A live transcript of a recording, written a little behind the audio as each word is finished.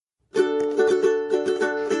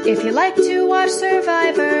If you like to watch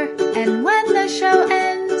Survivor, and when the show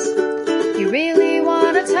ends, you really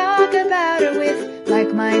want to talk about it with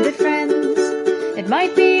like-minded friends. It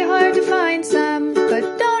might be hard to find some,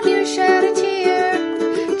 but don't you shed a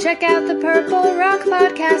tear. Check out the Purple Rock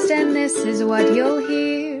Podcast, and this is what you'll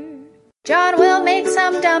hear. John will make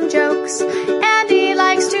some dumb jokes, Andy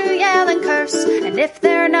likes to yell and curse, and if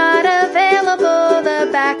they're not available, the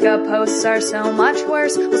backup hosts are so much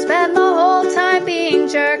worse. We'll spend the whole time being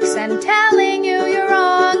jerks and telling you you're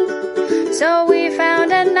wrong. So we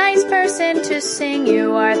found a nice person to sing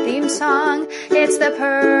you our theme song. It's the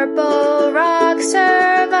Purple Rock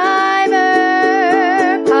Survivor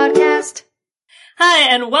Podcast.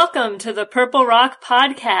 Hi, and welcome to the Purple Rock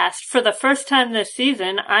Podcast. For the first time this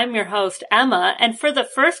season, I'm your host, Emma, and for the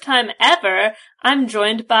first time ever, I'm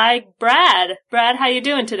joined by Brad. Brad, how you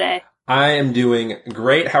doing today? I am doing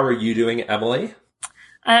great. How are you doing, Emily?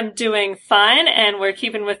 I'm doing fine, and we're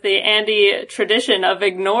keeping with the Andy tradition of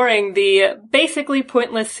ignoring the basically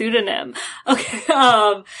pointless pseudonym.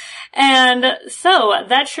 Okay, and so,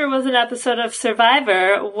 that sure was an episode of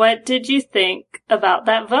Survivor. What did you think about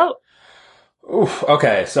that vote? Oof,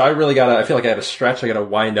 okay, so I feel like I have a stretch. I gotta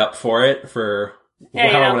wind up for it for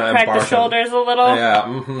crack the shoulders a little.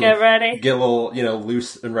 Yeah, Get ready. Get a little,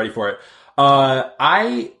 loose and ready for it.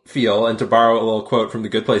 I feel, and to borrow a little quote from The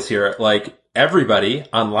Good Place here, like everybody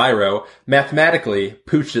on Lyro mathematically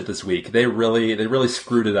pooched it this week. They really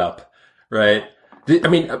screwed it up, right? I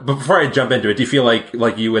mean, before I jump into it, do you feel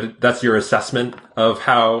like you would, that's your assessment of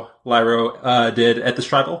how Lyro, did at this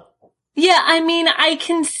tribal? Yeah, I mean, I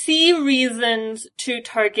can see reasons to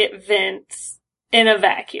target Vince in a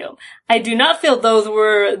vacuum. I do not feel those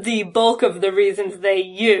were the bulk of the reasons they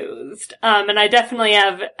used. And I definitely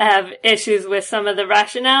have issues with some of the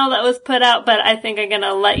rationale that was put out, but I think I'm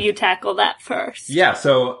gonna let you tackle that first. Yeah,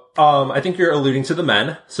 so, I think you're alluding to the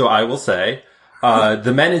men, so I will say,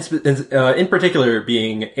 the men in particular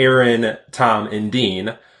being Aaron, Tom, and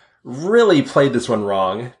Dean really played this one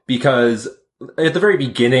wrong because at the very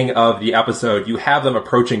beginning of the episode, you have them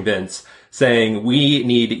approaching Vince saying, we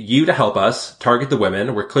need you to help us target the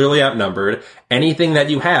women. We're clearly outnumbered. Anything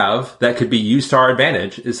that you have that could be used to our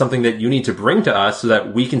advantage is something that you need to bring to us so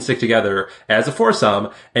that we can stick together as a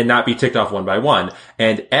foursome and not be ticked off one by one.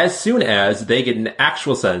 And as soon as they get an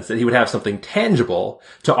actual sense that he would have something tangible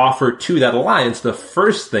to offer to that alliance, the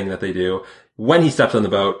first thing that they do when he steps on the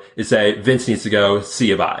boat is say, Vince needs to go, see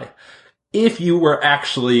you bye. If you were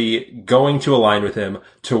actually going to align with him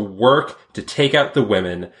to work to take out the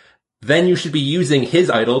women, then you should be using his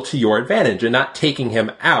idol to your advantage and not taking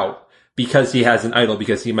him out because he has an idol,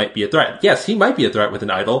 because he might be a threat. Yes, he might be a threat with an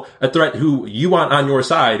idol, a threat who you want on your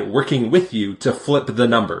side working with you to flip the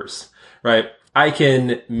numbers, right? I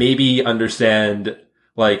can maybe understand,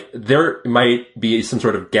 like, there might be some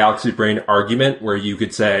sort of galaxy brain argument where you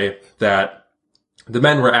could say that the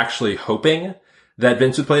men were actually hoping that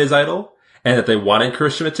Vince would play his idol, and that they wanted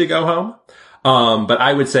Chris Schmidt to go home. But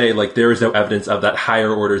I would say, like, there is no evidence of that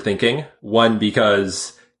higher order thinking. One,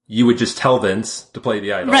 because you would just tell Vince to play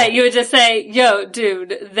the idol. Right, you would just say, yo,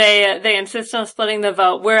 dude, they insist on splitting the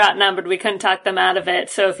vote. We're outnumbered. We couldn't talk them out of it.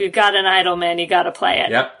 So if you've got an idol, man, you gotta play it.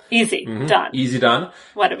 Yep. Easy. Done. Easy done.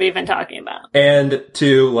 What are we even talking about? And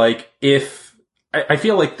to, like, I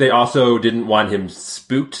feel like they also didn't want him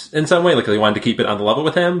spooked in some way. Like, they wanted to keep it on the level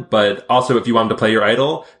with him. But also, if you want him to play your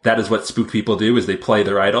idol, that is what spooked people do, is they play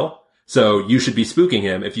their idol. So you should be spooking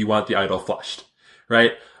him if you want the idol flushed.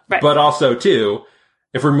 Right? But also, too,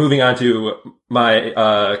 if we're moving on to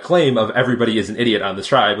my claim of everybody is an idiot on this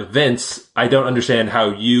tribe, with Vince, I don't understand how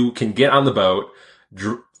you can get on the boat,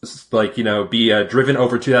 be driven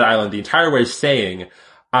over to that island the entire way saying,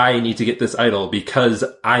 I need to get this idol because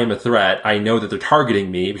I am a threat. I know that they're targeting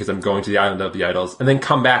me because I'm going to the island of the idols, and then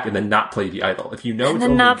come back and then not play the idol. If you know it's only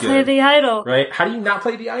good. And then not play the idol. Right? How do you not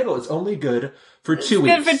play the idol? It's only good for 2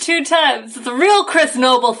 weeks. It's good for 2 times. It's a real Chris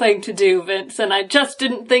Noble thing to do, Vince, and I just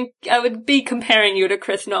didn't think I would be comparing you to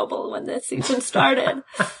Chris Noble when this season started.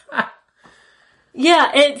 Yeah,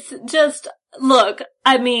 it's just, look,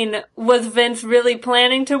 I mean, was Vince really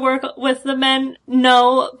planning to work with the men?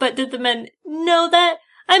 No, but did the men know that?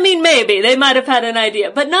 I mean, maybe. They might have had an idea,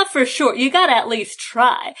 but not for sure. You gotta at least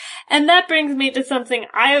try. And that brings me to something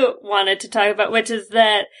I wanted to talk about, which is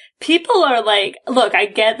that people are like, look, I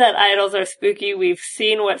get that idols are spooky. We've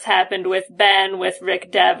seen what's happened with Ben, with Rick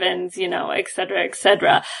Devens, et cetera, et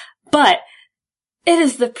cetera. But it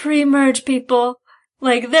is the pre-merge people.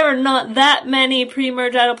 Like, there are not that many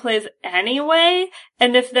pre-merge idol plays anyway.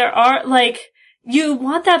 And if there are, like, you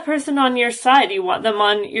want that person on your side. You want them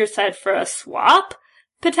on your side for a swap.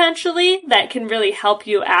 potentially, that can really help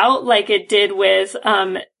you out, like it did with,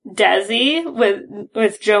 Desi,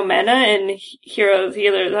 with Joe Mena and Heroes,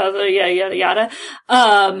 yada, yada.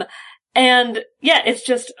 And yeah, it's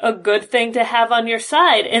just a good thing to have on your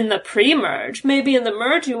side in the pre-merge. Maybe in the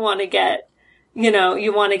merge you want to get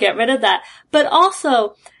rid of that. But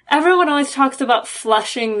also, everyone always talks about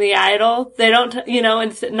flushing the idol. They don't,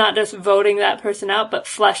 it's not just voting that person out, but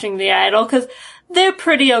flushing the idol, because they're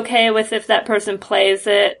pretty okay with if that person plays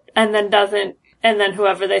it and then doesn't, and then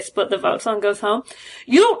whoever they split the votes on goes home.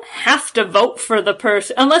 You don't have to vote for the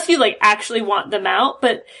person, unless you, actually want them out,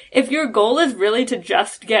 but if your goal is really to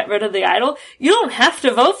just get rid of the idol, you don't have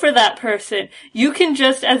to vote for that person. You can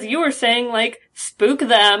just, as you were saying, spook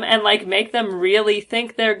them and, make them really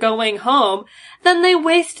think they're going home. Then they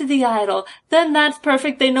waste the idol. Then that's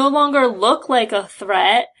perfect. They no longer look like a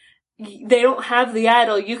threat. They don't have the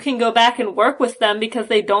idol. You can go back and work with them because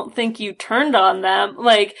they don't think you turned on them.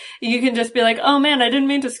 You can just be like, oh man, I didn't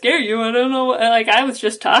mean to scare you. I don't know. I was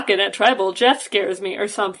just talking at Tribal. Jeff scares me or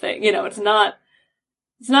something. It's not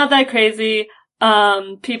that crazy.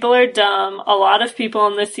 People are dumb. A lot of people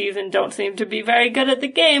in this season don't seem to be very good at the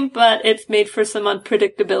game, but it's made for some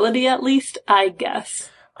unpredictability at least, I guess.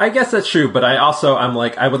 I guess that's true, but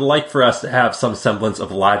I would like for us to have some semblance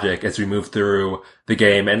of logic as we move through the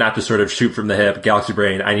game and not just sort of shoot from the hip, Galaxy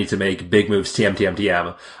Brain, I need to make big moves, TM.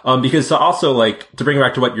 Because to bring it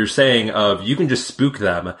back to what you're saying of you can just spook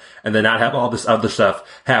them and then not have all this other stuff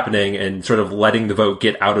happening and sort of letting the vote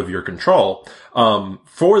get out of your control.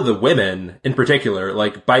 For the women in particular,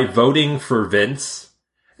 by voting for Vince,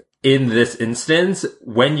 in this instance,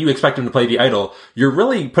 when you expect him to play the idol, you're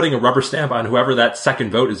really putting a rubber stamp on whoever that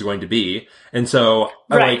second vote is going to be. And so,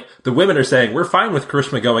 right. The women are saying, we're fine with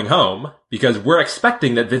Karishma going home because we're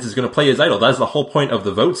expecting that Vince is going to play his idol. That's the whole point of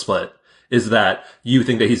the vote split, is that you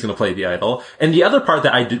think that he's going to play the idol. And the other part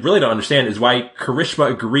that I really don't understand is why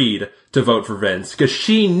Karishma agreed to vote for Vince, because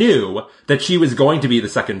she knew that she was going to be the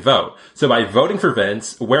second vote. So by voting for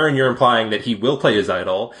Vince, wherein you're implying that he will play his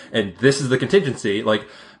idol, and this is the contingency,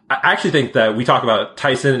 I actually think that we talk about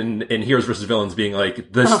Tyson in Heroes vs. Villains being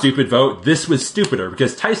the stupid vote. This was stupider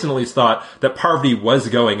because Tyson at least thought that Parvati was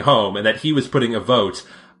going home and that he was putting a vote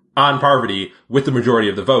on Parvati with the majority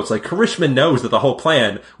of the votes. Karishma knows that the whole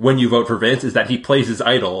plan when you vote for Vince is that he plays his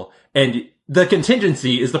idol, and the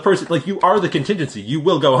contingency is the person, you are the contingency. You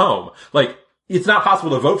will go home. It's not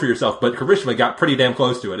possible to vote for yourself, but Karishma got pretty damn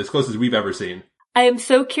close to it, as close as we've ever seen. I am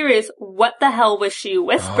so curious, what the hell was she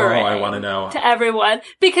whispering? Oh, I want to know. To everyone.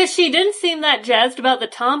 Because she didn't seem that jazzed about the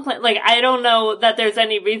Tom plan. I don't know that there's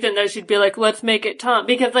any reason that she'd be let's make it Tom.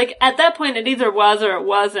 Because, at that point, it either was or it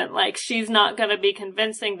wasn't. She's not gonna be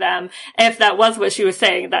convincing them. If that was what she was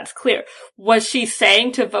saying, that's clear. Was she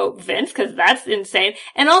saying to vote Vince? Because that's insane.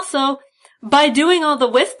 And also, by doing all the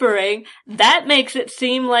whispering, that makes it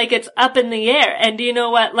seem like it's up in the air. And do you know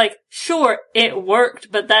what? Sure, it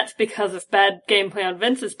worked, but that's because of bad gameplay on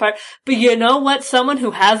Vince's part. But you know what someone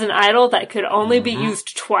who has an idol that could only be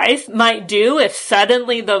used twice might do if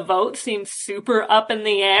suddenly the vote seems super up in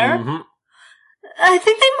the air? Mm-hmm. I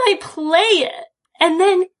think they might play it, and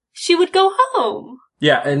then she would go home.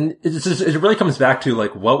 Yeah, and it really comes back to,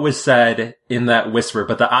 what was said in that whisper,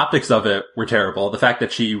 but the optics of it were terrible. The fact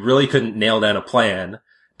that she really couldn't nail down a plan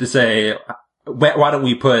to say, why don't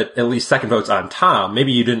we put at least second votes on Tom?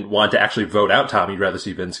 Maybe you didn't want to actually vote out Tom, you'd rather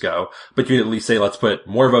see Vince go, but you'd at least say, let's put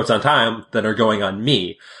more votes on Tom than are going on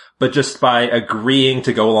me. But just by agreeing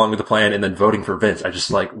to go along with the plan and then voting for Vince, I just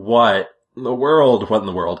what in the world? What in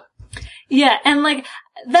the world? Yeah, and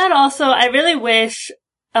that also, I really wish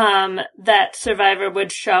that Survivor would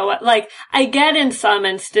show, I get in some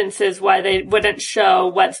instances why they wouldn't show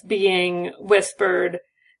what's being whispered,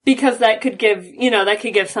 because that could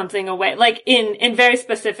give something away. In very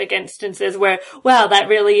specific instances where, wow, that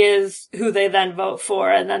really is who they then vote for,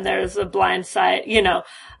 and then there's a blind side,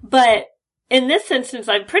 But in this instance,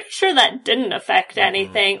 I'm pretty sure that didn't affect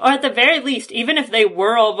anything. Or at the very least, even if they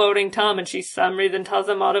were all voting Tom and she some reason tells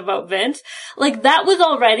them all to vote Vince, that was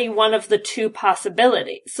already one of the two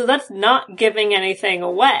possibilities. So that's not giving anything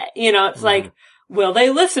away. It's will they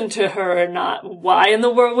listen to her or not? Why in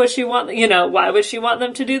the world would she want, why would she want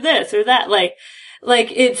them to do this or that?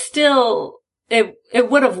 It's still, it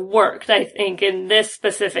would have worked, I think, in this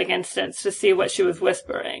specific instance to see what she was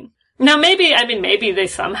whispering. Now, maybe they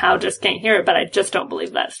somehow just can't hear it, but I just don't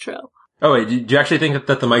believe that's true. Oh, wait, do you actually think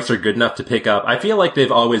that the mics are good enough to pick up? I feel like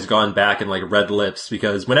they've always gone back and read lips,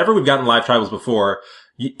 because whenever we've gotten live tribals before,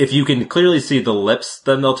 if you can clearly see the lips,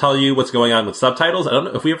 then they'll tell you what's going on with subtitles. I don't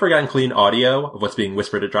know if we ever gotten clean audio of what's being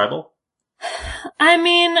whispered at tribal.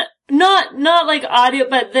 Not audio,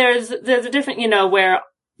 but there's a different, where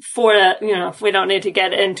for, if we don't need to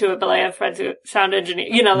get into it, but like I have friends who sound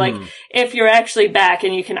engineer, like if you're actually back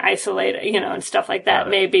and you can isolate it, and stuff like that,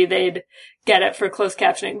 maybe they'd get it for closed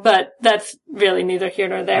captioning, but that's really neither here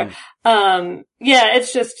nor there.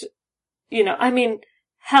 It's just,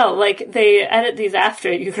 hell, like they edit these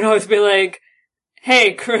after, you can always be like,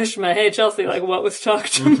 hey, Karishma, hey, Chelsea, like what was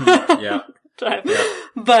talked about? Yeah. Time. Yeah.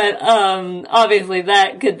 But, obviously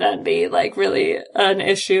that could then be like really an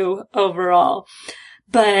issue overall.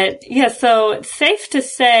 But yeah, so it's safe to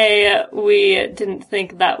say we didn't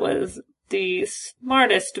think that was the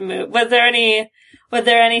smartest move. Was there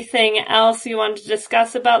anything else you wanted to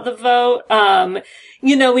discuss about the vote?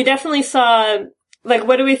 We definitely saw, like,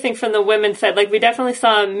 what do we think from the women's side? Like, we definitely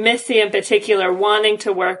saw Missy in particular wanting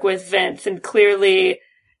to work with Vince, and clearly,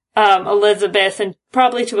 Elizabeth, and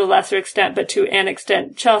probably to a lesser extent, but to an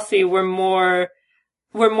extent, Chelsea were more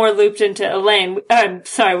looped into Elaine.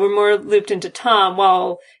 We're more looped into Tom,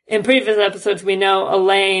 while in previous episodes we know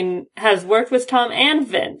Elaine has worked with Tom and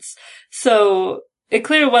Vince. So it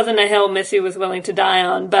clearly wasn't a hill Missy was willing to die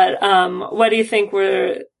on, but what do you think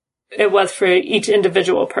it was for each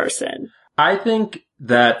individual person? I think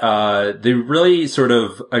that they really sort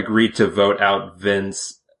of agreed to vote out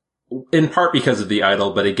Vince in part because of the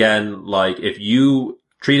idol, but again, like if you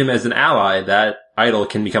treat him as an ally, that idol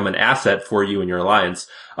can become an asset for you and your alliance.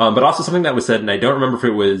 But also something that was said, and I don't remember if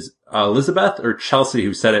it was Elizabeth or Chelsea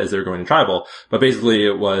who said it as they were going to tribal, but basically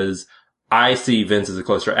it was, I see Vince as a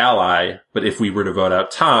closer ally, but if we were to vote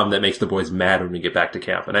out Tom, that makes the boys mad when we get back to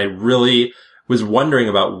camp. And I really was wondering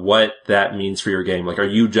about what that means for your game. Like, are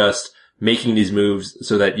you just making these moves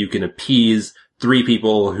so that you can appease three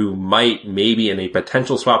people who might maybe in a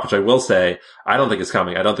potential swap, which I will say, I don't think is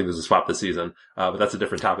coming. I don't think there's a swap this season. But that's a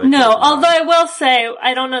different topic. No, although I will say,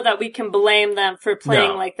 I don't know that we can blame them for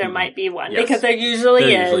playing like there might be one, because there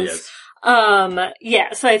usually is.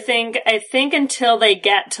 So I think until they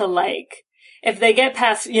get to like, if they get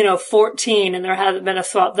past, 14 and there hasn't been a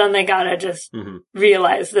swap, then they gotta just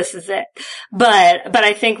realize this is it. But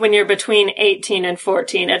I think when you're between 18 and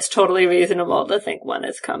 14, it's totally reasonable to think one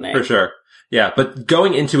is coming. For sure. Yeah, but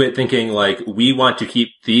going into it thinking like, we want to keep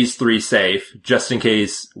these three safe just in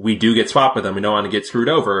case we do get swapped with them. We don't want to get screwed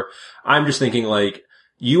over. I'm just thinking like,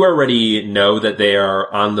 you already know that they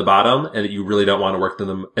are on the bottom and that you really don't want to work with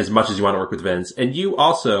them as much as you want to work with Vince. And you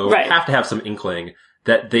also have to have some inkling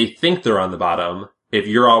that they think they're on the bottom if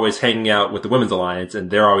you're always hanging out with the women's alliance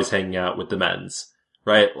and they're always hanging out with the men's,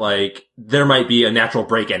 right? Like, there might be a natural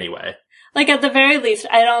break anyway. Like, at the very least,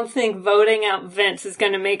 I don't think voting out Vince is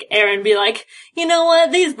gonna make Aaron be like, you know what,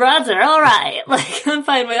 these broads are alright. Like, I'm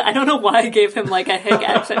fine with, I don't know why I gave him like a hick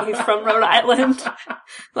accent. He's from Rhode Island.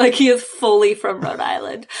 Like, he is fully from Rhode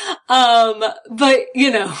Island. But,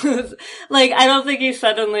 like, I don't think he's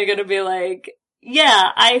suddenly gonna be like,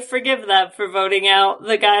 yeah, I forgive them for voting out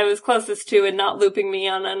the guy I was closest to and not looping me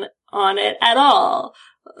on it at all.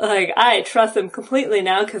 Like, I trust them completely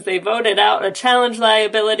now because they voted out a challenge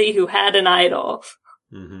liability who had an idol.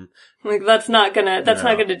 Like, that's not gonna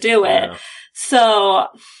do it. No. So,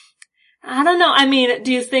 I don't know. I mean,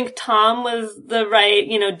 do you think Tom was the right,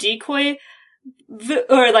 decoy?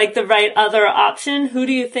 Or like the right other option? Who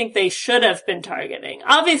do you think they should have been targeting?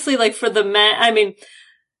 Obviously, like for the men, I mean,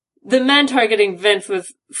 the men targeting Vince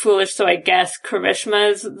was foolish, so I guess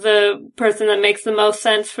Karishma is the person that makes the most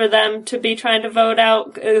sense for them to be trying to vote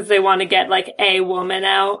out, because they want to get, like, a woman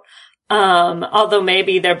out. Although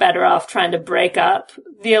maybe they're better off trying to break up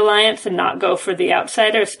the alliance and not go for the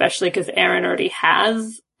outsider, especially because Aaron already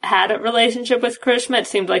has had a relationship with Karishma. It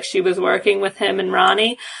seemed like she was working with him and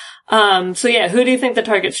Ronnie. So yeah, who do you think the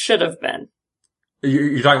targets should have been?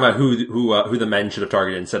 You're talking about who the men should have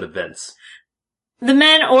targeted instead of Vince? The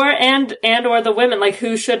men or the women, like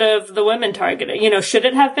who should have the women targeted? Should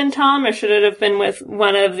it have been Tom or should it have been with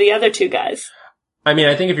one of the other two guys? I mean,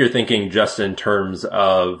 I think if you're thinking just in terms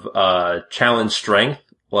of, challenge strength,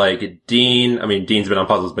 like Dean's been on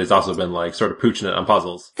puzzles, but he's also been like sort of pooching it on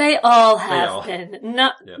puzzles. They all have been.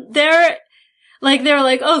 No, yeah. They were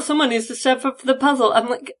like, oh, someone needs to step up for the puzzle. I'm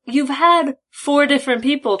like, you've had 4 different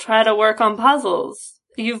people try to work on puzzles.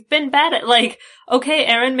 You've been bad at, like, okay,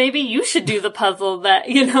 Aaron, maybe you should do the puzzle that,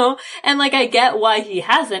 and like, I get why he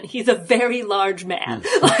hasn't. He's a very large man.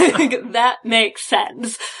 Like, that makes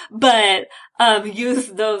sense. But, use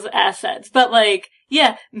those assets. But like,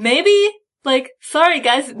 yeah, maybe, like, sorry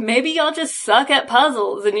guys, maybe y'all just suck at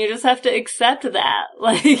puzzles and you just have to accept that.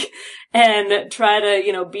 Like, and try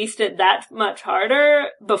to, beast it that much harder,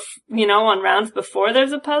 on rounds before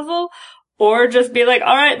there's a puzzle. Or just be like,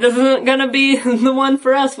 alright, this isn't gonna be the one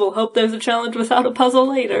for us. We'll hope there's a challenge without a puzzle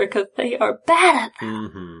later, because they are bad at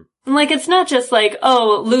that. Like, it's not just like,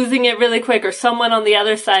 oh, losing it really quick, or someone on the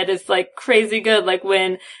other side is like crazy good, like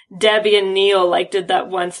when Debbie and Neil like did that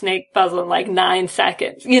one snake puzzle in like 9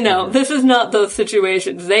 seconds. You know, this is not those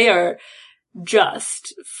situations. They are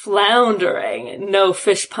just floundering, no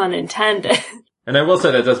fish pun intended. And I will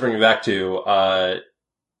say that does bring me back to,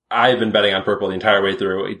 I've been betting on purple the entire way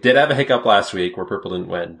through. We did have a hiccup last week where purple didn't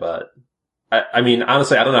win, but I mean,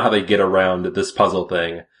 honestly, I don't know how they get around this puzzle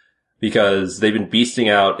thing, because they've been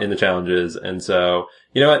beasting out in the challenges. And so,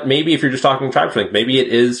 you know what? Maybe if you're just talking tribe strength, maybe it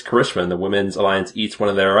is Karishma and the women's alliance each one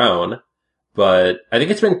of their own. But I think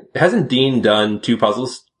hasn't Dean done 2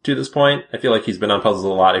 puzzles to this point? I feel like he's been on puzzles a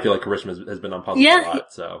lot. I feel like Karishma has been on puzzles a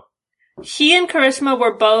lot, so. He and Karishma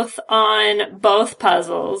were both on both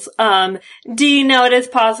puzzles. Dean, now it is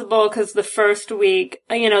possible because the first week,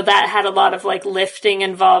 you know, that had a lot of like lifting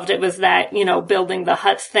involved. It was that, you know, building the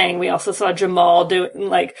huts thing. We also saw Jamal doing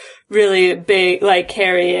like really big, like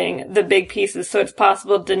carrying the big pieces. So it's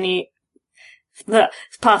possible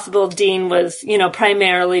Dean was, you know,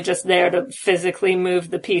 primarily just there to physically move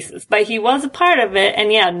the pieces. But he was a part of it,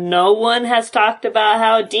 and yeah, no one has talked about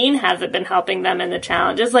how Dean hasn't been helping them in the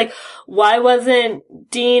challenges. Like, why wasn't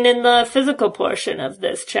Dean in the physical portion of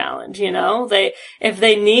this challenge, you know? If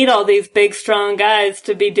they need all these big, strong guys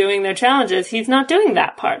to be doing their challenges, he's not doing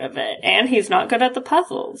that part of it. And he's not good at the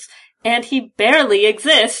puzzles. And he barely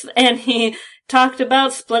exists, and he talked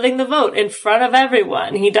about splitting the vote in front of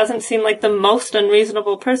everyone. He doesn't seem like the most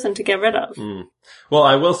unreasonable person to get rid of. Well,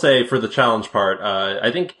 I will say for the challenge part,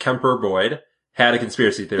 I think Kemper Boyd had a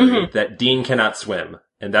conspiracy theory that Dean cannot swim.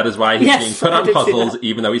 And that is why he's being put on puzzles,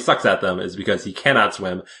 even though he sucks at them, is because he cannot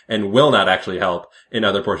swim and will not actually help in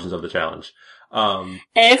other portions of the challenge.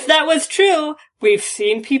 If that was true, we've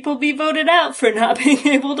seen people be voted out for not being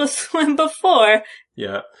able to swim before.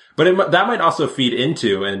 Yeah. But that might also feed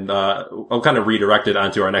into, and I'll kind of redirect it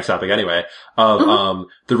onto our next topic anyway, of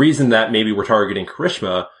the reason that maybe we're targeting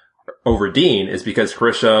Karishma over Dean is because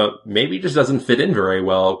Karishma maybe just doesn't fit in very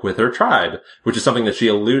well with her tribe, which is something that she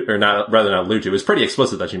allude to. It was pretty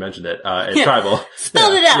explicit that she mentioned it, at Tribal.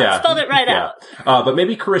 Spelled it out. Spelled it right out. But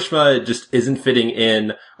maybe Karishma just isn't fitting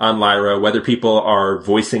in on Lyra, whether people are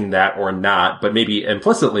voicing that or not, but maybe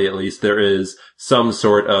implicitly at least there is some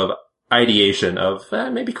sort of ideation of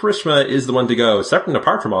maybe Karishma is the one to go, separate and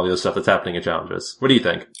apart from all the other stuff that's happening in challenges. What do you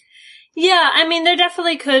think? Yeah, I mean, there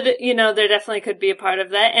definitely could be a part of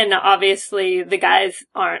that. And obviously the guys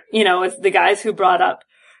aren't, you know, it's the guys who brought up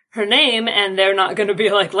her name, and they're not going to be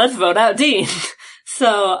like, let's vote out Dean.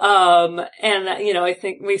 So, and, you know, I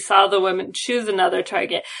think we saw the women choose another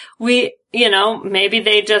target. You know, maybe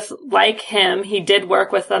they just like him. He did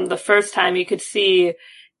work with them the first time. You could see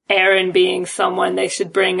Aaron being someone they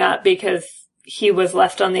should bring up because he was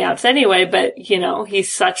left on the outs anyway, but, you know, he's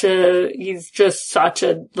just such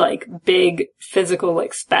a, like, big physical,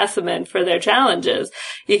 like, specimen for their challenges.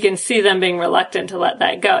 You can see them being reluctant to let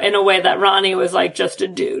that go in a way that Ronnie was, like, just a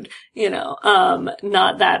dude, you know,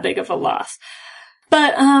 not that big of a loss.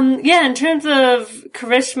 But, yeah, in terms of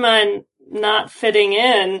Karishma and not fitting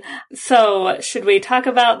in, so should we talk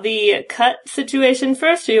about the cut situation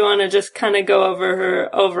first, or you want to just kind of go over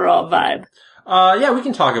her overall vibe? Yeah, we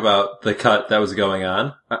can talk about the cut that was going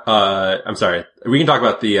on. I'm sorry. We can talk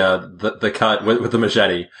about the cut with the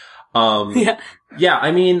machete. Yeah,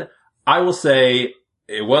 I mean, I will say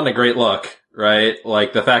it wasn't a great look, right?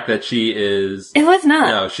 Like the fact that it was not.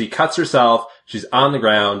 No, she cuts herself. She's on the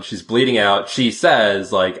ground. She's bleeding out. She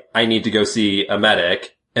says, like, I need to go see a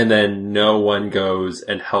medic. And then no one goes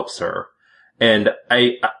and helps her. And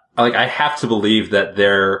I have to believe that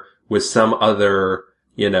there was some other,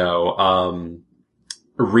 you know,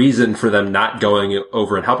 reason for them not going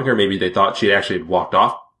over and helping her. Maybe they thought she actually had walked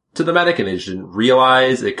off to the medic and they just didn't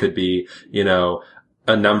realize. It could be, you know,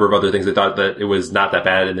 a number of other things. They thought that it was not that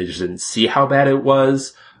bad and they just didn't see how bad it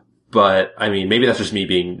was. But I mean, maybe that's just me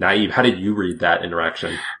being naive. How did you read that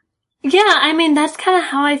interaction? Yeah, I mean, that's kind of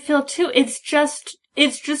how I feel too. It's just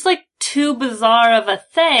like too bizarre of a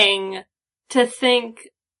thing to think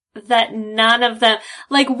that none of them,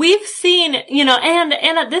 like, we've seen, you know, and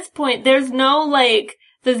at this point, there's no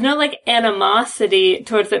animosity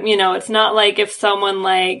towards them, you know, it's not like if someone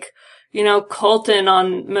like, you know, Colton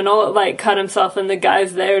on Manola, like, cut himself and the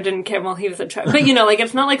guys there didn't care, well, he was a truck. But, you know, like,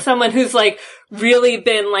 it's not like someone who's, like, really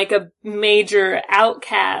been, like, a major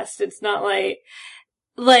outcast. It's not like,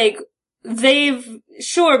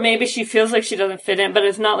 maybe she feels like she doesn't fit in, but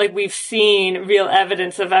it's not like we've seen real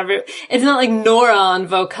evidence of it's not like Nora on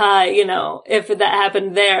Vokai, you know, if that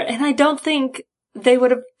happened there. And I don't think they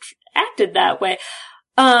would have acted that way.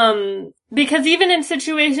 Because even in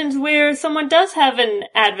situations where someone does have an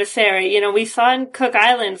adversary, we saw in Cook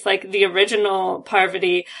Islands, like the original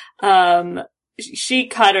Parvati, she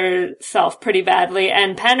cut herself pretty badly,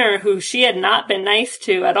 and Penner, who she had not been nice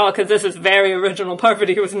to at all, because this is very original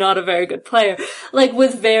Parvati, who was not a very good player,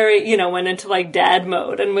 was very, went into dad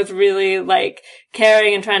mode and was really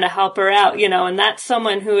caring and trying to help her out, and that's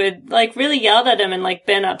someone who had really yelled at him and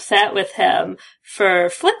been upset with him for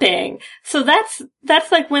flipping. So that's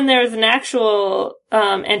when there's an actual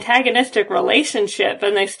antagonistic relationship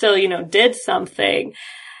and they still, did something.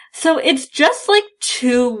 So it's just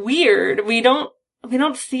too weird. We don't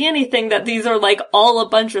see anything that these are all a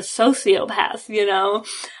bunch of sociopaths,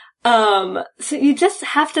 So you just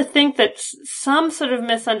have to think that some sort of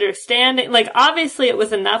misunderstanding, obviously it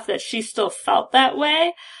was enough that she still felt that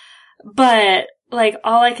way, but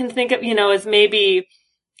all I can think of, is maybe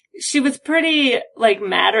she was pretty,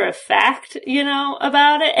 matter of fact,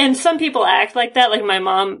 about it. And some people act like that. My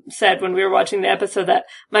mom said when we were watching the episode that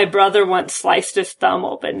my brother once sliced his thumb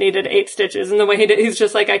open, needed 8 stitches. And the way he did, he's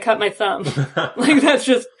just I cut my thumb. That's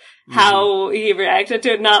just how he reacted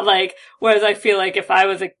to it. Not whereas I feel if I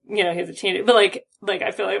was he's a teenager, but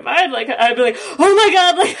I feel if I'd be oh my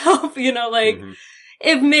God, help,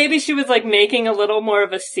 If maybe she was making a little more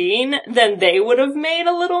of a scene, then they would have made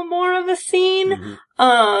a little more of a scene. Mm-hmm.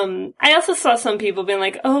 I also saw some people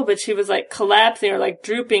being oh, but she was collapsing or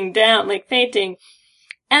drooping down, fainting.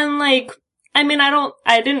 And I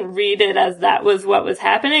didn't read it as that was what was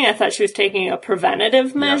happening. I thought she was taking a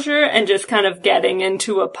preventative measure and just kind of getting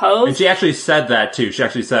into a pose. And she actually said that too. She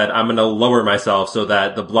actually said, I'm going to lower myself so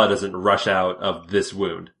that the blood doesn't rush out of this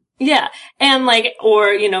wound. Yeah. And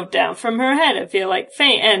or, down from her head if you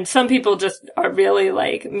faint. And some people just are really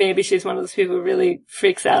maybe she's one of those people who really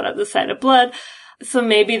freaks out at the sight of blood. So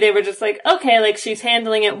maybe they were just okay, she's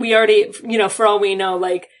handling it. We already, for all we know,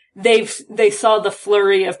 they saw the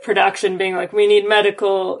flurry of production being we need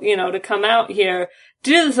medical, to come out here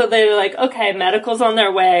to do this. So they're okay, medical's on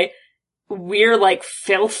their way. We're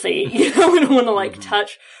filthy, we don't want to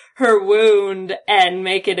touch her wound and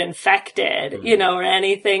make it infected, or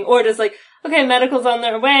anything. Or just okay, medical's on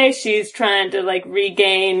their way. She's trying to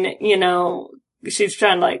regain, she's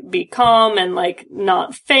trying to be calm and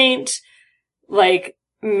not faint.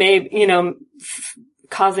 Maybe,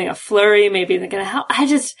 causing a flurry. Maybe they're gonna help.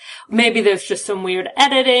 Maybe there's just some weird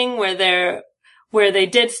editing where they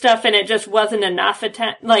did stuff and it just wasn't enough and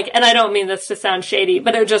I don't mean this to sound shady,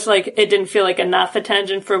 but it just it didn't feel enough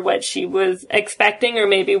attention for what she was expecting or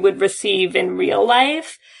maybe would receive in real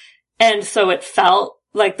life. And so it felt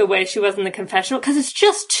the way she was in the confessional, because it's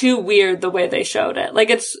just too weird the way they showed it.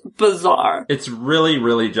 It's bizarre. It's really,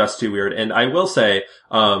 really just too weird. And I will say,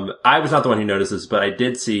 I was not the one who noticed this, but I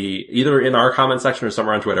did see either in our comment section or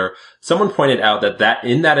somewhere on Twitter, someone pointed out that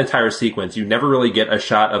in that entire sequence, you never really get a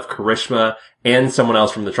shot of Karishma and someone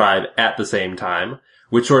else from the tribe at the same time,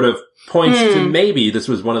 which sort of points to maybe this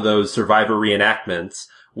was one of those Survivor reenactments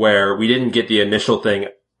where we didn't get the initial thing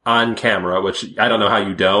on camera, which I don't know how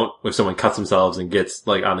you don't if someone cuts themselves and gets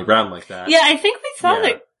on the ground like that. Yeah, I think we saw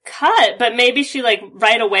the cut, but maybe she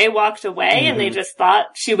right away walked away and they just thought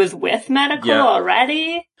she was with medical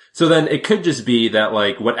already. So then it could just be that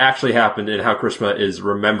what actually happened and how Karishma is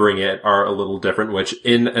remembering it are a little different, which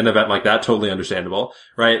in an event like that, totally understandable,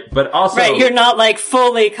 right? But also... Right, you're not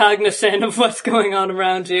fully cognizant of what's going on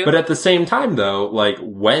around you. But at the same time though,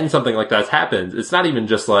 when something like that happens, it's not even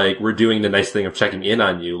just we're doing the nice thing of checking in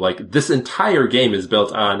on you. This entire game is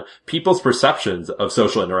built on people's perceptions of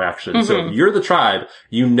social interaction. Mm-hmm. So if you're the tribe,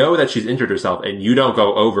 you know that she's injured herself and you don't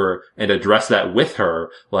go over and address that with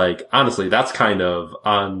her. Honestly, that's kind of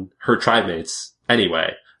on her tribe mates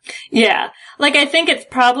anyway. Yeah. I think it's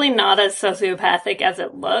probably not as sociopathic as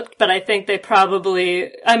it looked, but I think they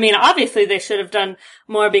probably, obviously they should have done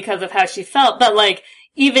more because of how she felt, but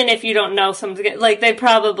even if you don't know something, they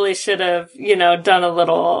probably should have, done a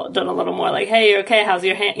little more hey, you're okay, how's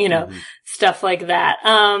your hand, stuff like that.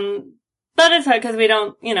 But it's hard because we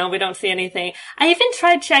don't see anything. I even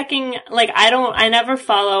tried checking, I never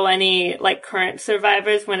follow any, current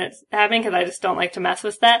survivors when it's happening because I just don't like to mess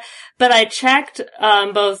with that. But I checked,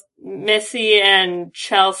 both Missy and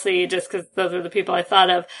Chelsea just because those are the people I thought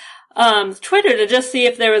of, Twitter to just see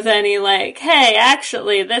if there was any, hey,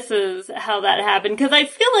 actually, this is how that happened. Because I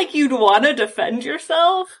feel you'd want to defend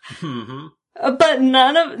yourself. Mm-hmm. But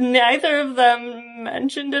neither of them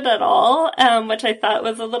mentioned it at all, which I thought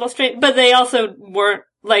was a little strange. But they also weren't,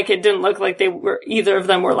 it didn't look like either of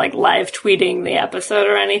them were, live tweeting the episode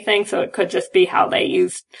or anything, so it could just be how they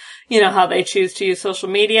used, how they choose to use social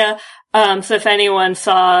media. So if anyone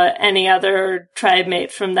saw any other tribe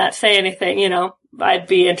mates from that say anything, I'd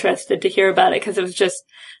be interested to hear about it because it was just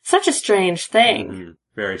such a strange thing. Mm-hmm.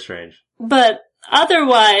 Very strange. But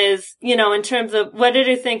otherwise, you know, in terms of what did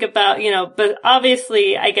you think about, you know, but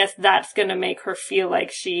obviously I guess that's going to make her feel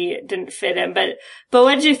like she didn't fit in. But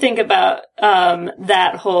what did you think about,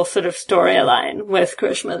 that whole sort of storyline with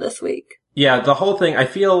Karishma this week? Yeah, the whole thing, I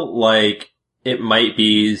feel like it might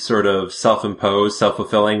be sort of self-imposed,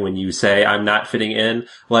 self-fulfilling when you say, I'm not fitting in.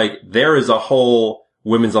 Like, there is a whole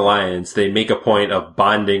women's alliance. They make a point of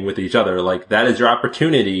bonding with each other. Like, that is your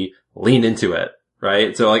opportunity. Lean into it.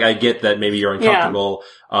 Right? So like, I get that maybe you're uncomfortable,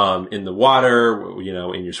 in the water, you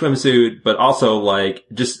know, in your swimsuit, but also like,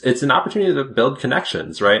 just, it's an opportunity to build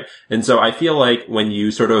connections, right? And so I feel like when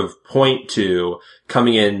you sort of point to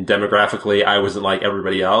coming in demographically, I wasn't like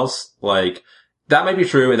everybody else, like, that might be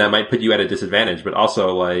true and that might put you at a disadvantage, but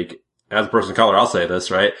also like, as a person of color, I'll say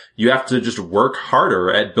this, right? You have to just work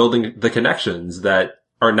harder at building the connections that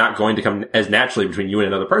are not going to come as naturally between you and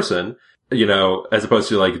another person. You know, as opposed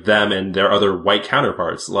to like them and their other white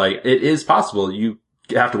counterparts. Like, it is possible. You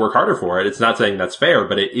have to work harder for it. It's not saying that's fair,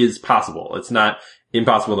 but it is possible. It's not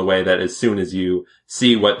impossible in the way that as soon as you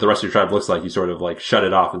see what the rest of your tribe looks like, you sort of like shut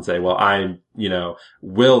it off and say, well, I'm, you know,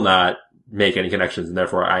 will not make any connections and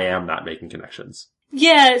therefore I am not making connections.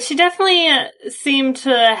 Yeah, she definitely seemed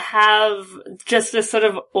to have just this sort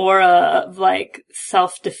of aura of like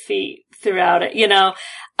self-defeat throughout it, you know?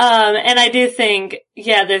 And I do think,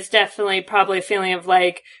 yeah, there's definitely probably a feeling of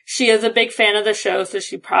like, she is a big fan of the show, so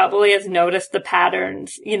she probably has noticed the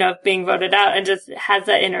patterns, you know, of being voted out and just has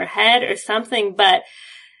that in her head or something. But,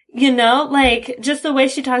 you know, like, just the way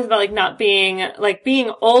she talks about like not being, like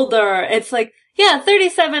being older, it's like, yeah,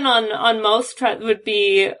 37 on most would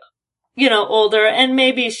be, you know, older, and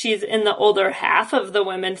maybe she's in the older half of the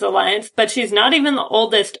Women's Alliance, but she's not even the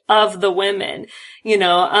oldest of the women. You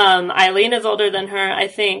know, Eileen is older than her, I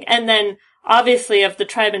think. And then, obviously, of the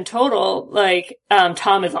tribe in total, like,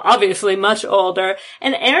 Tom is obviously much older.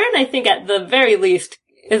 And Aaron, I think, at the very least,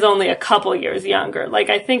 is only a couple years younger. Like,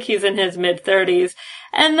 I think he's in his mid-30s.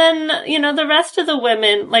 And then, you know, the rest of the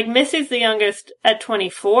women, like, Missy's the youngest at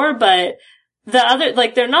 24, but the other,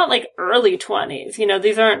 like, they're not like early 20s, you know,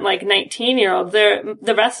 these aren't like 19-year-olds.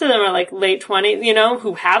 The rest of them are like late 20s, you know,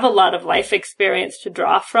 who have a lot of life experience to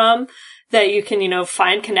draw from that you can, you know,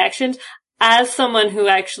 find connections. As someone who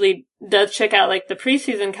actually does check out like the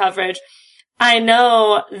preseason coverage, I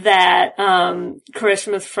know that,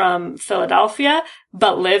 Karishma's from Philadelphia,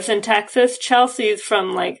 but lives in Texas. Chelsea's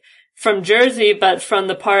from Jersey, but from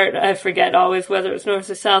the part, I forget always whether it's north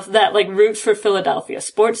or south, that like roots for Philadelphia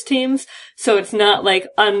sports teams. So it's not like,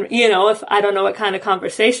 you know, if I don't know what kind of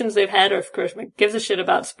conversations they've had or if Karishma gives a shit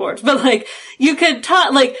about sports, but like you could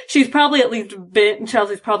talk, like Chelsea's probably at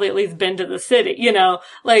least been to the city, you know,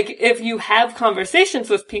 like if you have conversations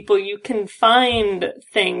with people, you can find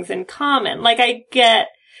things in common. Like I get,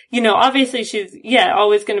 you know, obviously she's, yeah,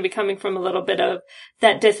 always going to be coming from a little bit of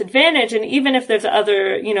that disadvantage. And even if there's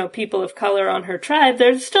other, you know, people of color on her tribe,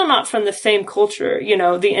 they're still not from the same culture. You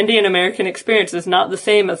know, the Indian American experience is not the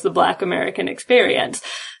same as the Black American experience.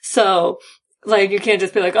 So, like, you can't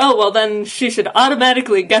just be like, oh, well, then she should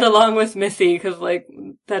automatically get along with Missy, because, like,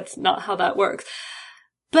 that's not how that works.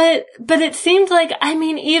 But it seemed like, I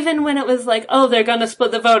mean, even when it was like, oh, they're going to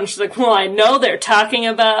split the vote, and she's like, well, I know they're talking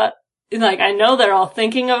about, like, I know they're all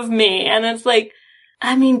thinking of me. And it's like,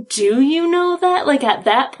 I mean, do you know that? Like, at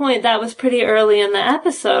that point, that was pretty early in the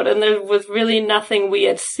episode, and there was really nothing we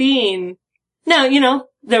had seen. No, you know,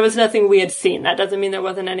 there was nothing we had seen. That doesn't mean there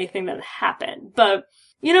wasn't anything that happened. But,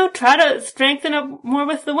 you know, try to strengthen up more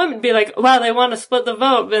with the women. Be like, wow, they want to split the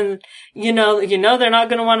vote, and, you know, they're not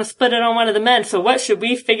going to want to split it on one of the men, so what should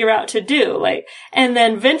we figure out to do? Like, and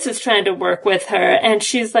then Vince is trying to work with her, and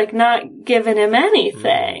she's, like, not giving him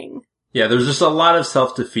anything. Yeah, there's just a lot of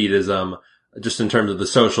self-defeatism, just in terms of the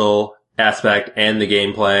social aspect and the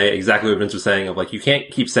gameplay. Exactly what Vince was saying of like, you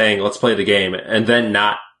can't keep saying, let's play the game, and then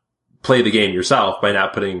not play the game yourself by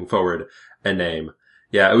not putting forward a name.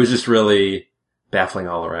 Yeah, it was just really baffling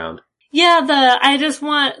all around. Yeah, I just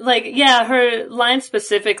want, like, yeah, her line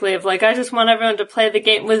specifically of like, I just want everyone to play the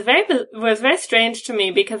game was very strange to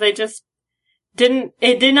me, because it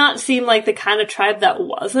did not seem like the kind of tribe that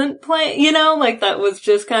wasn't playing, you know, like that was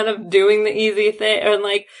just kind of doing the easy thing, or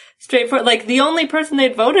like straightforward. Like the only person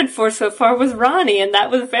they'd voted for so far was Ronnie, and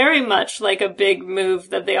that was very much like a big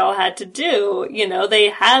move that they all had to do. You know, they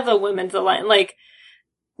have a women's alliance, like,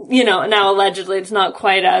 you know, now allegedly it's not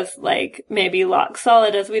quite as like maybe lock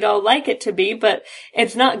solid as we'd all like it to be, but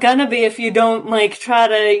it's not gonna be if you don't like try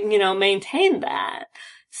to, you know, maintain that.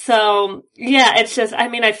 So, yeah, it's just, I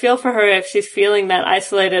mean, I feel for her if she's feeling that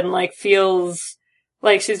isolated and, like, feels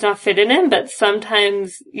like she's not fitting in, but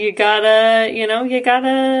sometimes you gotta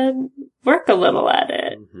work a little at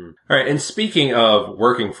it. Mm-hmm. All right, and speaking of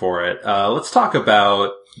working for it, let's talk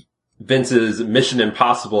about Vince's Mission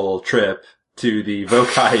Impossible trip to the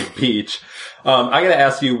Vokai Beach. I gotta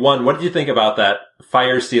ask you, one, what did you think about that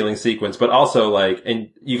fire stealing sequence? But also, like, and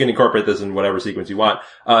you can incorporate this in whatever sequence you want.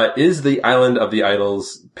 Is the Island of the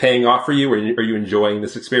Idols paying off for you? Or are you enjoying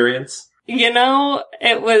this experience? You know,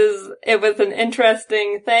 it was an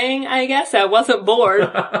interesting thing, I guess. I wasn't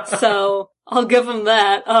bored, so I'll give them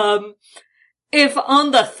that. If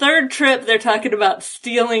on the third trip they're talking about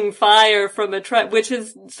stealing fire from a truck, which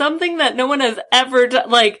is something that no one has ever done,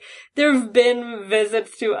 like, there have been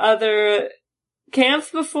visits to other camps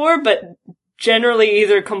before, but generally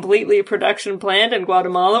either completely production planned in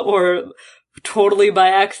Guatemala or totally by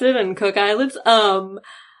accident in Cook Islands.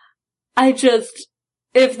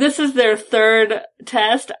 If this is their third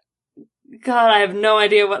test, God, I have no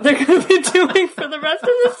idea what they're going to be doing for the rest of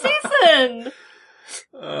the season.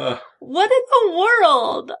 What in the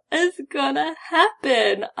world is gonna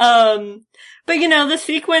happen? But you know, the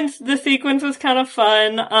sequence was kind of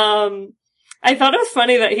fun. I thought it was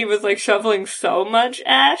funny that he was like shoveling so much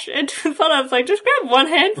ash into the phone. I was like, just grab one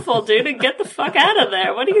handful, dude, and get the fuck out of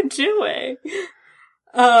there. What are you doing?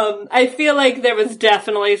 I feel like there was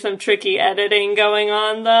definitely some tricky editing going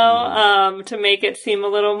on though, to make it seem a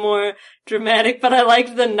little more dramatic, but I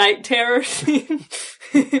liked the night terror scene.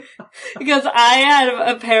 Because I had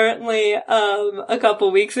apparently, a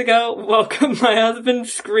couple weeks ago woke up my husband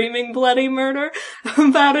screaming bloody murder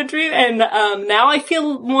about a dream, and, now I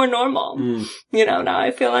feel more normal. You know, now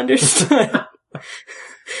I feel understood.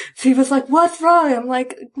 So he was like, what's wrong? I'm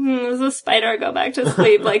like, it was a spider, go back to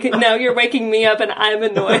sleep. Like, now you're waking me up and I'm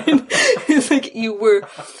annoyed. He's like, you were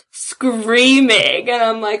screaming. And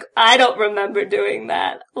I'm like, I don't remember doing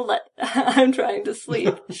that. I'm trying to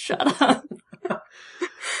sleep. Shut up.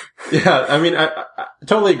 Yeah, I mean, I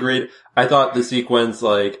totally agreed. I thought the sequence,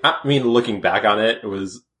 like, I mean, looking back on it, it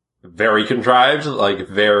was very contrived, like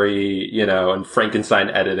very, you know, and Frankenstein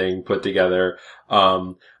editing put together.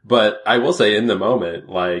 But I will say in the moment,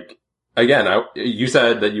 like, again, you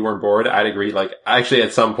said that you weren't bored. I'd agree. Like, actually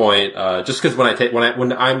at some point, just cause when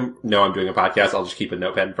I'm doing a podcast, I'll just keep a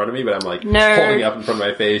notepad in front of me, but I'm like holding it up in front of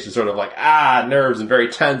my face and sort of like, nerves and very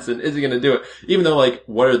tense and is he gonna do it? Even though like,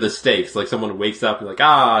 what are the stakes? Like someone wakes up and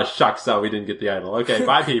like, shucks, we didn't get the idol. Okay,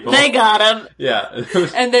 bye people. They got him. Yeah.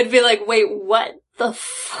 And they'd be like, wait, what the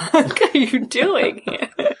fuck are you doing here?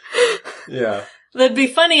 Yeah. That'd be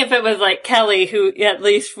funny if it was like Kelly, who at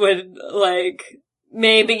least would like,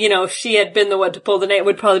 maybe, you know, if she had been the one to pull the name,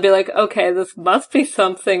 would probably be like, okay, this must be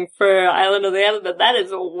something for Island of the Island, but that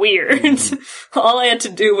is weird. All I had to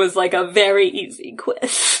do was like a very easy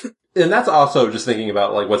quiz. And that's also just thinking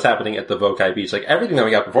about like what's happening at the Vokai Beach. Like everything that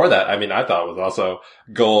we got before that, I mean, I thought was also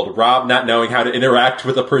gold. Rob not knowing how to interact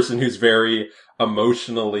with a person who's very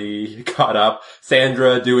emotionally caught up.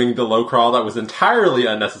 Sandra doing the low crawl that was entirely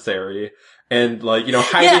unnecessary. And like, you know,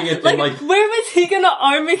 hiding it in like... Where was he gonna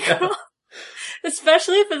army crawl?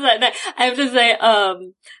 Especially if it's at night. I have to say,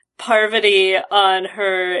 Parvati on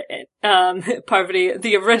her, Parvati,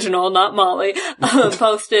 the original, not Molly,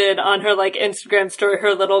 posted on her, like, Instagram story,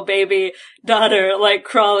 her little baby daughter, like,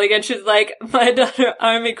 crawling, and she's like, my daughter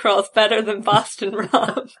army crawls better than Boston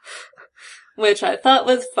Rob. Which I thought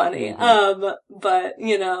was funny. But,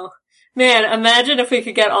 you know, man, imagine if we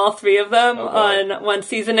could get all three of them on one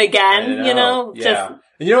season again, you know? Yeah.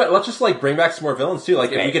 And you know what? Let's just, like, bring back some more villains, too.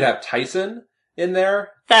 Like, if we could have Tyson in there,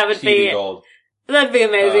 that would be gold. That'd be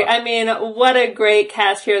amazing. I mean, what a great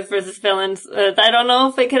cast, heroes versus villains. I don't know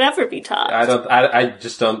if it could ever be topped. I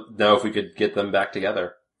just don't know if we could get them back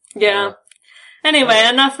together. Yeah. Anyway,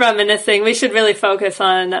 enough reminiscing. We should really focus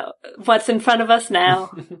on what's in front of us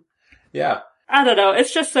now. Yeah. I don't know.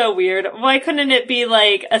 It's just so weird. Why couldn't it be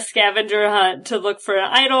like a scavenger hunt to look for an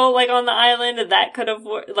idol like on the island? And that could have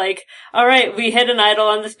like, all right, we hit an idol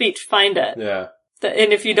on this beach. Find it. Yeah.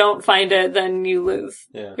 And if you don't find it, then you lose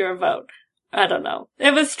your vote. I don't know.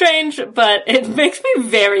 It was strange, but it makes me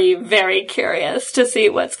very, very curious to see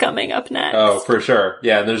what's coming up next. Oh, for sure.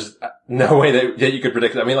 Yeah, there's no way that you could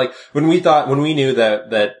predict it. I mean, like, when we knew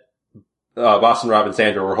that Boston Rob and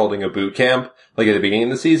Sandra were holding a boot camp, like at the beginning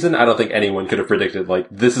of the season, I don't think anyone could have predicted, like,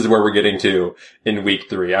 this is where we're getting to in week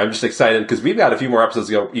 3. I'm just excited because we've got a few more episodes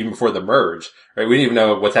to go even before the merge, right? We didn't even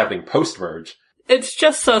know what's happening post-merge. It's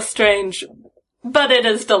just so strange, but it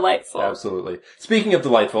is delightful. Absolutely. Speaking of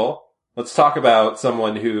delightful, let's talk about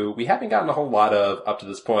someone who we haven't gotten a whole lot of up to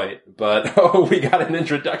this point, but we got an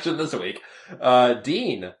introduction this week.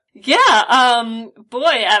 Dean. Yeah,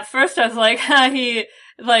 boy, at first I was like,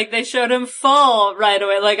 like, they showed him fall right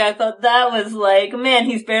away. Like, I thought that was like, man,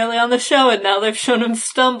 he's barely on the show, and now they've shown him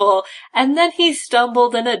stumble. And then he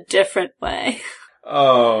stumbled in a different way.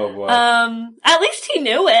 Oh, boy. At least he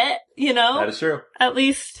knew it, you know? That is true. At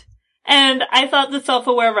least. And I thought the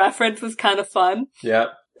self-aware reference was kind of fun. Yeah.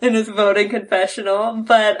 In his voting confessional,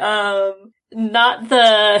 but, not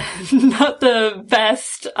the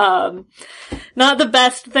best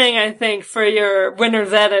thing, I think, for your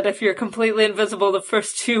winner's edit if you're completely invisible the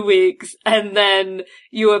first 2 weeks and then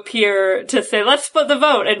you appear to say, let's split the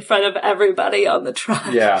vote in front of everybody on the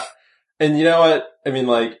tribe. Yeah. And you know what? I mean,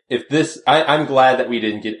 like, if this, I'm glad that we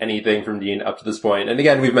didn't get anything from Dean up to this point. And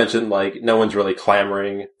again, we've mentioned, like, no one's really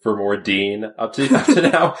clamoring for more Dean up to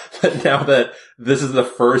now. But now that this is the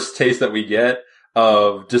first taste that we get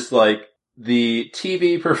of just, like, the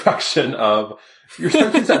TV perfection of you're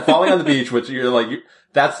falling on the beach, which you're like,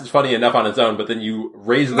 that's funny enough on its own, but then you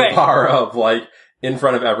raise the bar of, like, in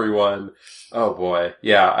front of everyone. Oh boy.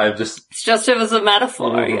 Yeah, it was a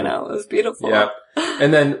metaphor, you know, it was beautiful. Yeah.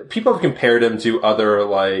 And then people have compared him to other,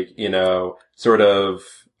 like, you know, sort of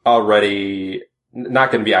already,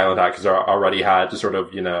 not gonna be Island Hot because they're already hot, just sort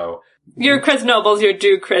of, you know. Your Chris Nobles, your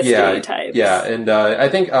Duke Christie types. Yeah, and, I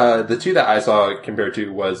think, the two that I saw compared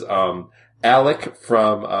to was, Alec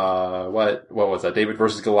from, what was that? David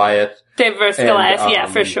versus Goliath. David versus Goliath, yeah,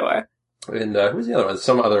 for sure. And, who's the other one?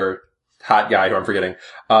 Some other hot guy who I'm forgetting.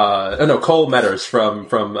 Cole Metters from,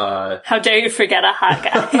 How dare you forget a hot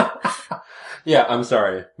guy? Yeah, I'm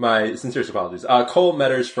sorry. My sincerest apologies. Cole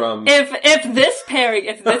Metters from... If this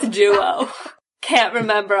duo can't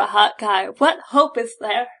remember a hot guy, what hope is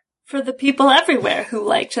there for the people everywhere who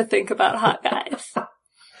like to think about hot guys?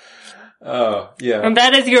 Oh, yeah. And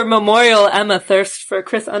that is your memorial Emma Thirst for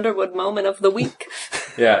Chris Underwood moment of the week.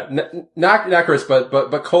 Yeah, not Chris,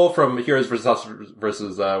 but Cole from Heroes vs. Us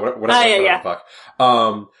versus, whatever the fuck.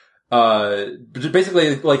 But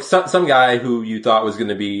basically, like, some guy who you thought was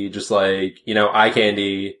gonna be just like, you know, eye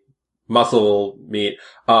candy, muscle meat,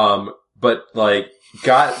 but like,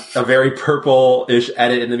 got a very purple-ish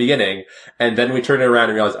edit in the beginning, and then we turn it around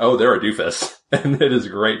and realize, oh, they're a doofus. And it is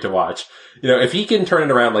great to watch. You know, if he can turn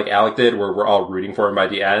it around like Alec did, where we're all rooting for him by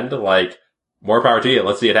the end, like, more power to you.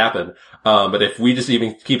 Let's see it happen. But if we just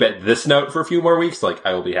even keep at this note for a few more weeks, like,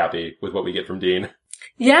 I will be happy with what we get from Dean.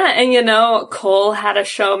 Yeah, and you know, Cole had a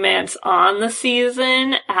showmance on the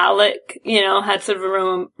season. Alec, you know, had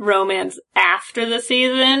some romance after the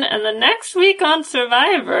season. And the next week on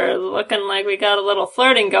Survivor, looking like we got a little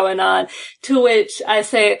flirting going on. To which I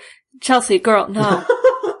say, Chelsea, girl, no.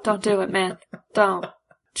 Don't do it, man. Don't.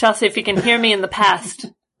 Chelsea, if you can hear me in the past,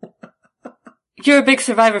 you're a big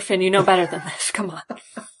Survivor fan. You know better than this. Come on.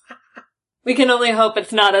 We can only hope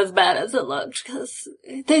it's not as bad as it looked, because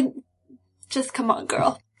they... Just come on,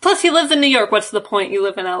 girl. Plus, he lives in New York. What's the point? You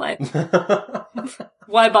live in LA.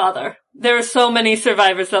 Why bother? There are so many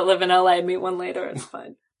survivors that live in LA. Meet one later. It's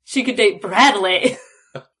fine. She could date Bradley.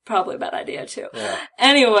 Probably a bad idea, too. Yeah.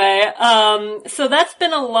 Anyway, so that's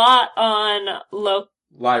been a lot on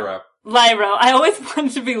Lyra. I always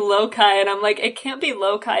wanted to be Loki, and I'm like, it can't be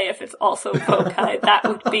Loki if it's also Vokai. That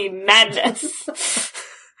would be madness.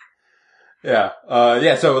 Yeah.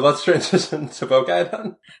 So let's transition to Vokai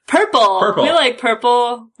then. Purple. We like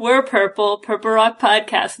purple. We're purple. Purple Rock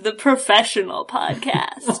Podcast, the professional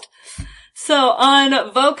podcast. So on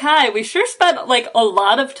Vokai, we sure spent like a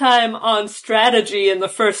lot of time on strategy in the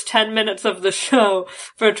first 10 minutes of the show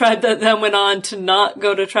for a tribe that then went on to not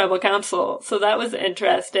go to tribal council. So that was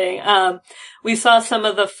interesting. We saw some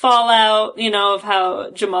of the fallout, you know, of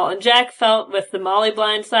how Jamal and Jack felt with the Molly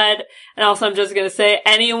blindside. And also I'm just going to say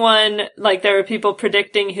anyone, like there were people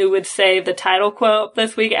predicting who would say the title quote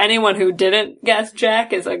this week. Anyone who didn't guess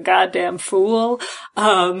Jack is a goddamn fool.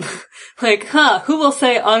 Who will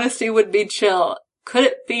say honesty would be chill? Could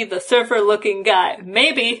it be the surfer looking guy?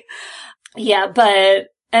 Maybe. Yeah,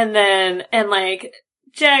 and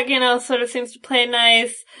Jack, you know, sort of seems to play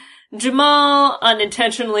nice. Jamal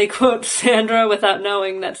unintentionally quotes Sandra without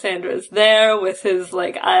knowing that Sandra is there with his,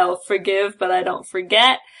 like, I'll forgive, but I don't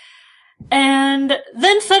forget. And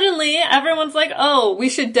then suddenly everyone's like, oh, we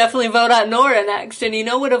should definitely vote out Nora next. And you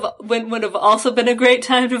know when would have also been a great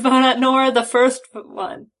time to vote out Nora? The first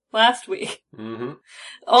one. Last week. Mm-hmm.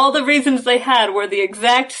 All the reasons they had were the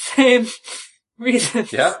exact same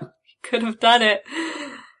reasons. Yep. Could have done it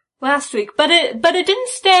last week. But it didn't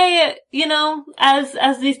stay, you know,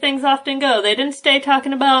 as these things often go. They didn't stay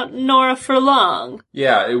talking about Nora for long.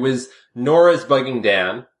 Yeah, it was Nora's bugging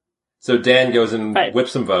Dan. So Dan goes and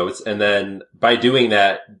whips some votes, and then by doing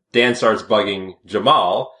that, Dan starts bugging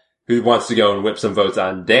Jamal, who wants to go and whip some votes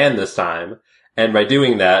on Dan this time. And by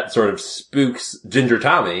doing that, sort of spooks Ginger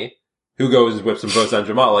Tommy, who goes and whips some votes on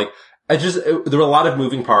Jamal. Like, there were a lot of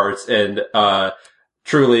moving parts, and,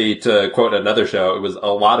 truly, to quote another show, it was a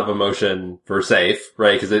lot of emotion for Safe,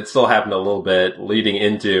 right? Because it still happened a little bit leading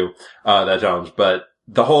into, that challenge. But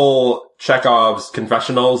the whole Chekhov's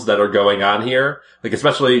confessionals that are going on here, like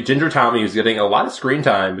especially Ginger Tommy, who's getting a lot of screen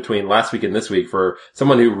time between last week and this week for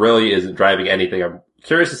someone who really isn't driving anything. I'm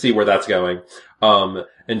curious to see where that's going.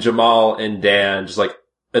 And Jamal and Dan, just like,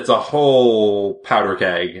 it's a whole powder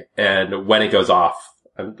keg, and when it goes off,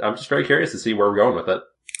 I'm just very curious to see where we're going with it.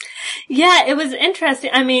 Yeah, it was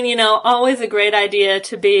interesting. I mean, always a great idea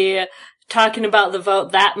to be talking about the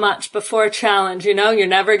vote that much before a challenge, you're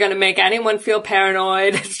never going to make anyone feel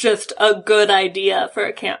paranoid. It's just a good idea for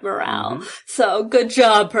camp morale. Mm-hmm. So good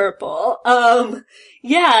job, Purple.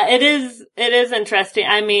 Yeah, it is interesting.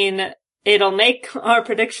 I mean, it'll make our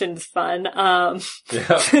predictions fun.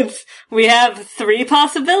 Since we have 3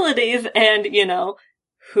 possibilities and,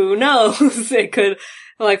 who knows? It could,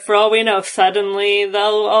 like, for all we know, suddenly they'll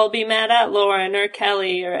all be mad at Lauren or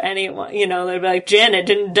Kelly or anyone, they'll be like, Janet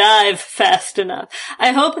didn't dive fast enough.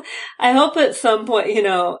 I hope at some point,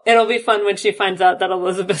 it'll be fun when she finds out that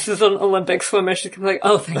Elizabeth is an Olympic swimmer. She's gonna be like,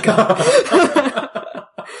 oh, thank God.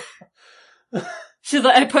 She's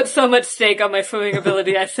like, I put so much stake on my swimming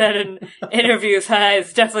ability. I said in interviews, hi,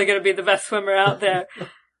 it's definitely going to be the best swimmer out there.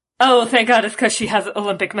 Oh, thank God, it's because she has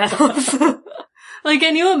Olympic medals. Like,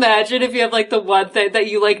 can you imagine if you have, like, the one thing that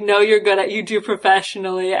you, like, know you're good at, you do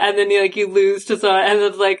professionally, and then you lose to someone, and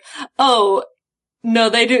it's like, oh,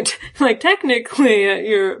 no, they do, like, technically,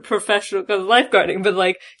 you're professional because lifeguarding, but,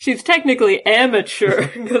 like, she's technically amateur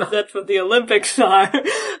because that's what the Olympics are.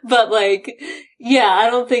 But, like, yeah,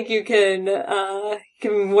 I don't think you can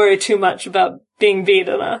worry too much about being beat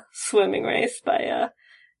in a swimming race by,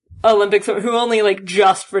 Olympic swimmer who only, like,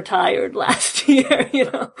 just retired last year,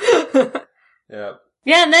 Yeah.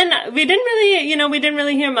 Yeah, and then we didn't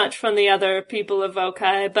really hear much from the other people of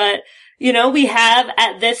Vokai, but, we have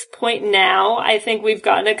at this point now, I think we've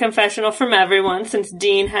gotten a confessional from everyone since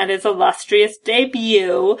Dean had his illustrious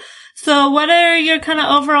debut. So what are your kind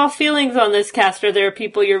of overall feelings on this cast? Are there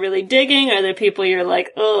people you're really digging? Are there people you're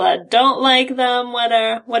like, oh, I don't like them?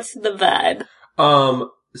 What's the vibe?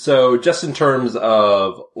 So just in terms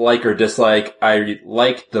of like or dislike, I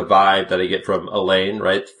like the vibe that I get from Elaine,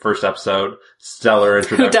 right? First episode, stellar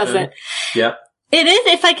introduction. Who doesn't? Yep. It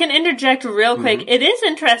is, if I can interject real quick, It is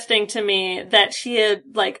interesting to me that she had,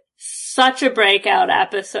 like, such a breakout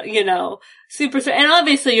episode, super, and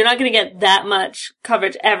obviously you're not going to get that much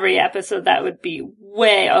coverage every episode. That would be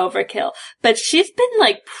way overkill. But she's been,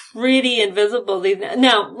 like, pretty invisible.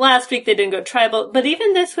 Now, last week they didn't go tribal, but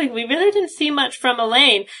even this week we really didn't see much from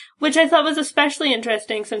Elaine, which I thought was especially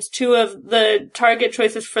interesting since 2 of the target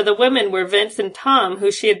choices for the women were Vince and Tom,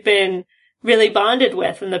 who she had been really bonded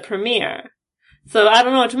with in the premiere. So I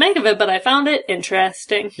don't know what to make of it, but I found it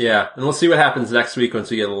interesting. Yeah, and we'll see what happens next week once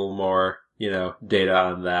we get a little more, data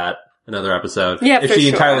on that. Another episode. Yeah, if she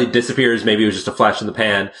entirely disappears, maybe it was just a flash in the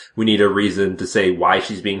pan. We need a reason to say why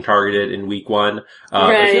she's being targeted in week 1. Right.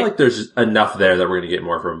 I feel like there's enough there that we're going to get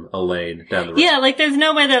more from Elaine down the road. Yeah, like there's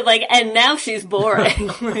no way they're like, and now she's boring.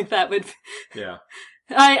 Like that would. Yeah.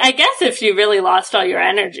 I guess if you really lost all your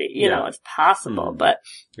energy, it's possible, but.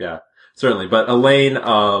 Yeah, certainly. But Elaine,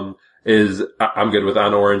 I'm good with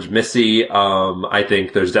on Orange. Missy, I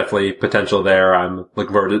think there's definitely potential there. I'm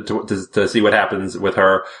looking forward to see what happens with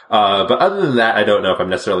her. But other than that, I don't know if I'm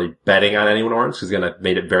necessarily betting on anyone Orange, because again, I've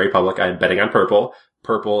made it very public. I'm betting on Purple.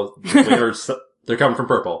 Purple, they're coming from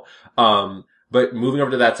Purple. But moving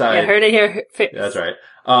over to that side. I heard it here. Yeah, that's right.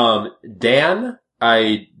 Dan,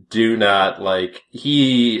 I do not like.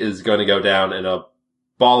 He is going to go down in a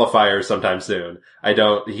ball of fire sometime soon. I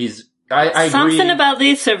agree. Something about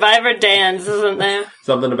these Survivor Dans, isn't there?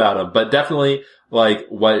 Something about him. But definitely, like,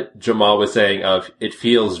 what Jamal was saying of, it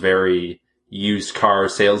feels very used car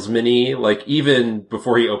salesman-y, like, even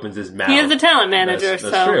before he opens his mouth. He is a talent manager,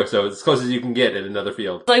 that's true. So it's as close as you can get in another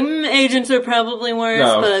field. Like, agents are probably worse,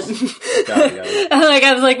 but... Got it. Like,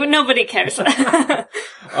 I was like, but nobody cares. Yeah,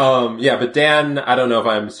 but Dan, I don't know if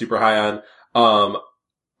I'm super high on.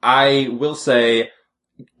 I will say,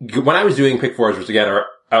 when I was doing pick fours, which again are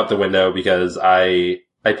out the window because I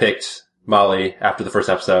picked Molly after the first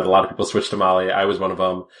episode. A lot of people switched to Molly. I was one of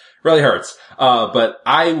them. Really hurts. But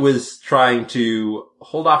I was trying to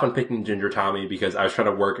hold off on picking Ginger Tommy because I was trying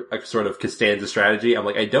to work a sort of Costanza strategy. I'm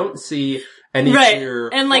like, I don't see any clear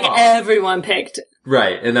and flaw. like everyone picked.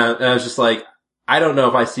 Right. And I was just like, I don't know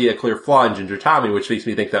if I see a clear flaw in Ginger Tommy, which makes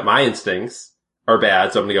me think that my instincts are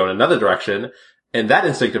bad. So I'm going to go in another direction. And that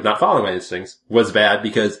instinct of not following my instincts was bad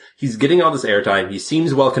because he's getting all this airtime. He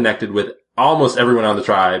seems well connected with almost everyone on the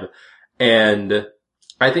tribe. And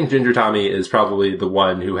I think Ginger Tommy is probably the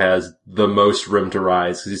one who has the most room to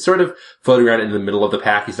rise because he's sort of floating around in the middle of the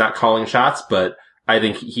pack. He's not calling shots, but I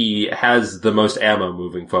think he has the most ammo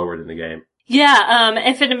moving forward in the game. Yeah,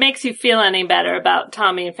 if it makes you feel any better about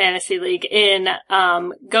Tommy in Fantasy League, in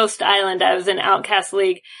Ghost Island, I was in Outcast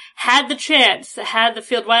League, had the chance, had the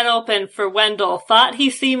field wide open for Wendell, thought he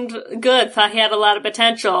seemed good, thought he had a lot of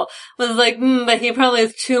potential, was like, but he probably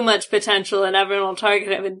has too much potential and everyone will target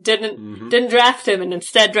him, and didn't draft him and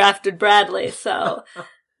instead drafted Bradley, so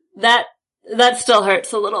that still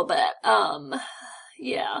hurts a little bit.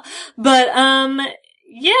 Yeah. But,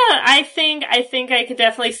 yeah, I think I could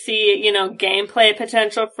definitely see, gameplay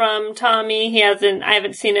potential from Tommy. I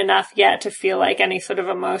haven't seen enough yet to feel like any sort of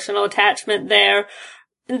emotional attachment there.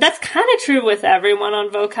 And that's kind of true with everyone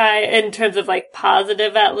on Vokai in terms of like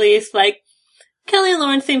positive at least. Like, Kelly and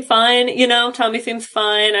Lauren seem fine, Tommy seems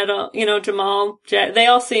fine. Jamal, they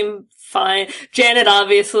all seem fine. Janet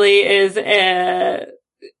obviously is,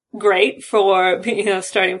 great for,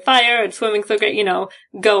 starting fire and swimming so great,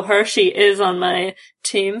 go her. She is on my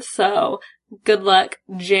team, so good luck,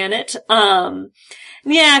 Janet.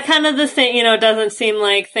 Yeah, kind of the same, doesn't seem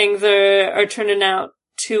like things are turning out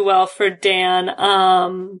too well for Dan.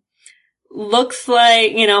 Looks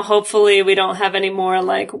like, hopefully we don't have any more,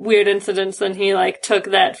 like, weird incidents and he, like,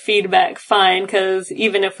 took that feedback fine, cause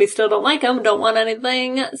even if we still don't like him, don't want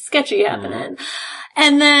anything sketchy happening.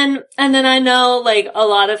 And then I know, like, a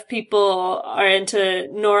lot of people are into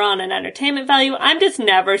Noron and entertainment value. I'm just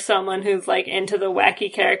never someone who's, like, into the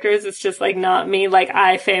wacky characters. It's just, like, not me. Like,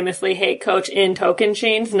 I famously hate Coach in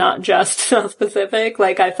Tocantins, not just specific.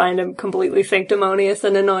 Like, I find him completely sanctimonious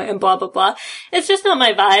and annoying and blah, blah, blah. It's just not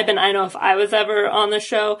my vibe, and I know if I was ever on the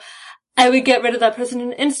show, I would get rid of that person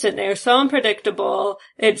in an instant. They're so unpredictable.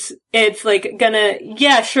 It's like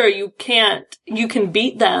yeah, sure, you can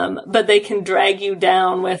beat them, but they can drag you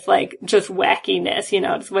down with like just wackiness,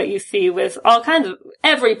 it's what you see with all kinds of,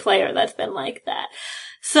 every player that's been like that.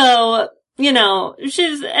 So,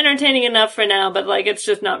 she's entertaining enough for now, but like, it's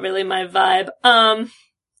just not really my vibe.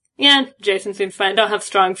 Yeah, Jason seems fine. Don't have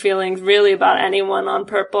strong feelings really about anyone on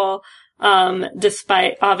purple.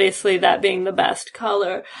 Despite obviously that being the best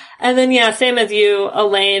color. And then, yeah, same as you,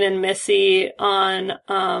 Elaine and Missy on,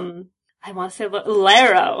 I want to say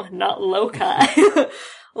Laro, not Lokai.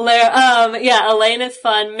 Yeah, Elaine is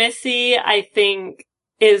fun. Missy, I think,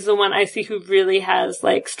 is the one I see who really has,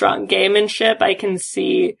 like, strong gamemanship. I can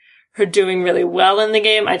see her doing really well in the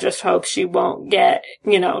game. I just hope she won't get,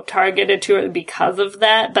 targeted to her because of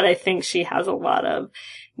that. But I think she has a lot of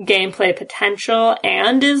gameplay potential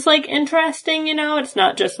and is like interesting, it's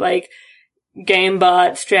not just like game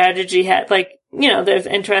bot strategy there's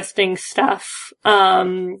interesting stuff.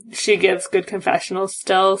 She gives good confessionals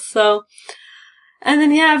still, so. And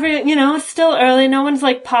then yeah, it's still early, no one's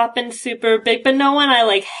like popping super big, but no one I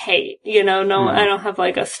like hate, I don't have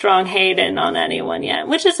like a strong hate in on anyone yet,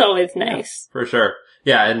 which is always nice. Yeah, for sure.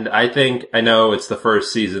 Yeah, and I know it's the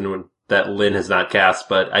first season that Lynn has not cast,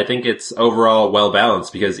 but I think it's overall well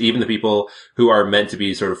balanced because even the people who are meant to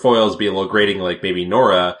be sort of foils, be a little grating, like maybe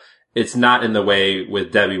Nora, it's not in the way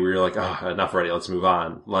with Debbie where you're like, oh, enough already, let's move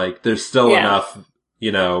on. Like, there's still enough,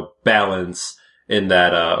 balance in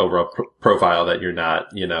that overall profile that you're not,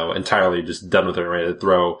 entirely just done with her and ready to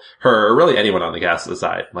throw her or really anyone on the cast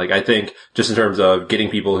aside. Like, I think just in terms of getting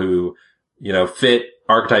people who, fit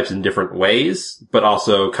archetypes in different ways, but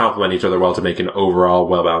also complement each other well to make an overall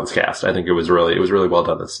well-balanced cast. I think it was really well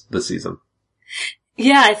done this season.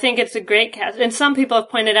 Yeah, I think it's a great cast. And some people have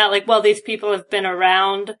pointed out, like, well, these people have been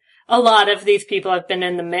around. A lot of these people have been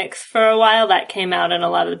in the mix for a while. That came out in a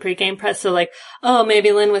lot of the pregame press. So like, oh,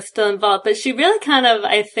 maybe Lynn was still involved. But she really kind of,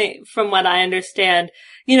 I think, from what I understand,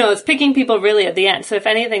 is picking people really at the end. So if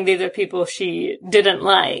anything, these are people she didn't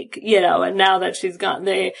like, and now that she's gone,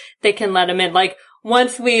 they can let them in. Like,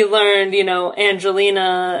 once we learned,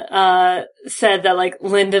 Angelina, said that, like,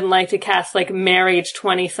 Lynn didn't like to cast, like, married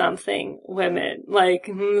 20-something women. Like,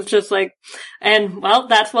 it's just like, and, well,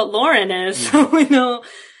 that's what Lauren is. So we know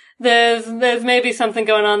there's maybe something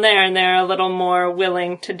going on there, and they're a little more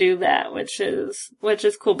willing to do that, which is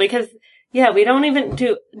cool. Because, yeah, we don't even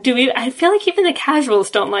I feel like even the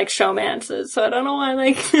casuals don't like showmances, so I don't know why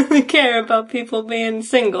they really care about people being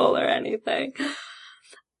single or anything.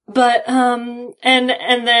 But, and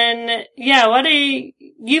then, yeah, what are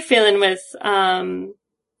you feeling with,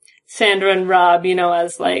 Sandra and Rob,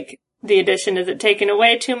 as like the addition? Is it taking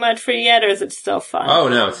away too much for you yet, or is it still fun? Oh,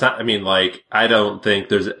 no, it's not. I mean, like, I don't think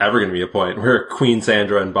there's ever going to be a point where Queen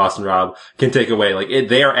Sandra and Boston Rob can take away. Like,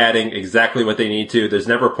 they are adding exactly what they need to. There's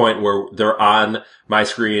never a point where they're on my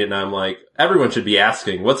screen and I'm like, everyone should be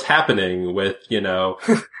asking what's happening with,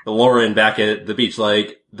 Lauren back at the beach.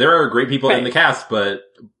 Like, there are great people in the cast, but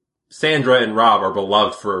Sandra and Rob are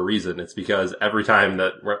beloved for a reason. It's because every time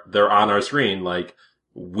that they're on our screen, like,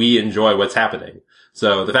 we enjoy what's happening.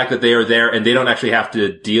 So the fact that they are there and they don't actually have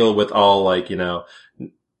to deal with all, like,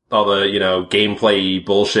 all the, gameplay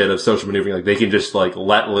bullshit of social maneuvering, like, they can just, like,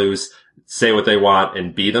 let loose, say what they want,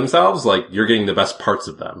 and be themselves. Like, you're getting the best parts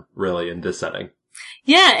of them, really, in this setting.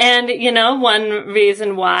 Yeah, and, one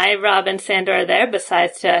reason why Rob and Sandra are there,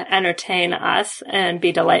 besides to entertain us and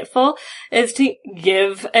be delightful, is to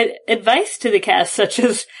give advice to the cast, such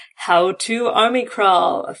as how to army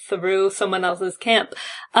crawl through someone else's camp.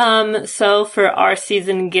 So for our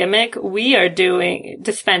season gimmick, we are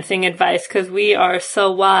dispensing advice because we are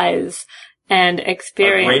so wise and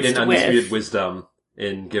experienced. Great and undisputed wisdom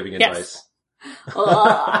in giving advice.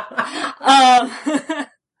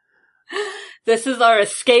 This is our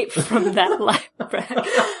escape from that life, Brad.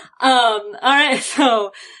 All right.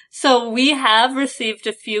 So we have received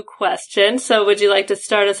a few questions. So would you like to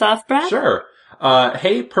start us off, Brad? Sure.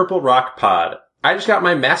 Hey, Purple Rock Pod. I just got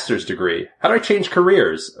my master's degree. How do I change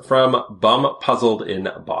careers? From Bum Puzzled in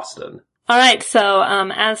Boston. All right. So,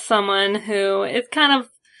 as someone who is kind of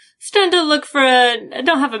starting to look for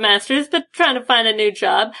don't have a master's, but trying to find a new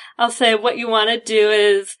job, I'll say what you want to do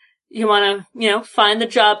is you want to, find the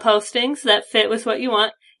job postings that fit with what you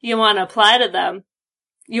want. You want to apply to them.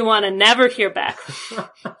 You want to never hear back.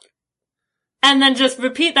 And then just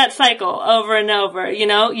repeat that cycle over and over.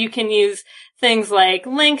 You can use things like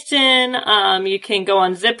LinkedIn. You can go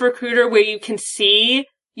on ZipRecruiter where you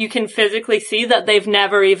can physically see that they've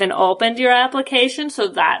never even opened your application. So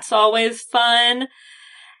that's always fun.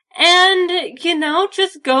 And,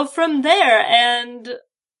 just go from there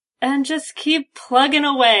and just keep plugging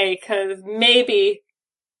away, 'cause maybe,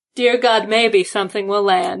 dear God, maybe something will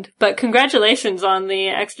land. But congratulations on the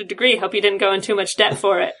extra degree. Hope you didn't go in too much debt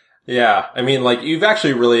for it. Yeah, I mean, like, you've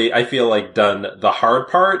actually really, I feel like, done the hard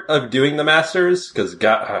part of doing the masters, because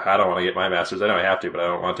I don't want to get my masters. I know I have to, but I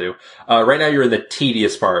don't want to. Right now you're in the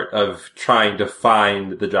tedious part of trying to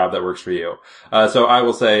find the job that works for you. So I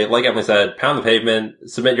will say, like Emily said, pound the pavement,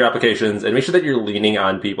 submit your applications, and make sure that you're leaning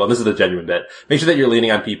on people, and this is a genuine bit, make sure that you're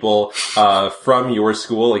leaning on people, from your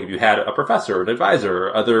school, like if you had a professor, an advisor,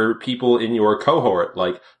 or other people in your cohort,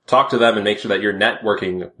 like, talk to them and make sure that you're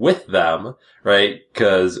networking with them, right?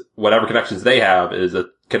 Because whatever connections they have is a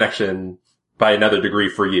connection by another degree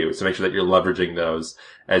for you. So make sure that you're leveraging those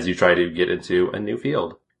as you try to get into a new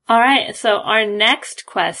field. All right. So our next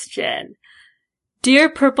question. Dear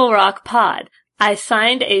Purple Rock Pod, I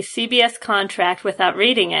signed a CBS contract without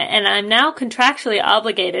reading it, and I'm now contractually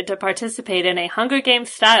obligated to participate in a Hunger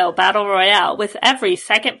Games style battle royale with every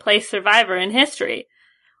second place survivor in history.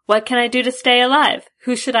 What can I do to stay alive?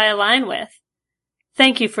 Who should I align with?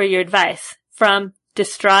 Thank you for your advice. From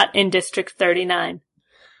Distraught in District 39.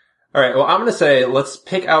 All right. Well, I'm going to say let's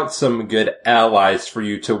pick out some good allies for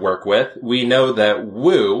you to work with. We know that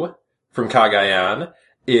Wu from Cagayan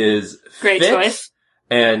is great fit, choice.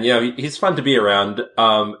 And, he's fun to be around.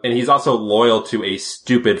 And he's also loyal to a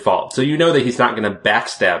stupid fault. So you know that he's not going to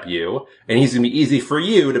backstab you, and he's going to be easy for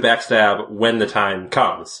you to backstab when the time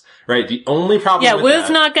comes, right? The only problem Wu's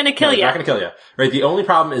not going to kill you. He's not going to kill you, right? The only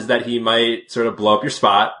problem is that he might sort of blow up your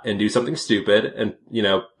spot and do something stupid and,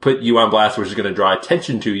 put you on blast, which is going to draw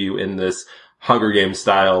attention to you in this Hunger Games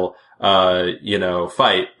style,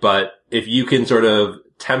 fight. But if you can sort of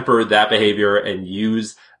temper that behavior and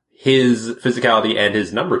use his physicality and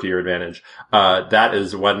his number to your advantage,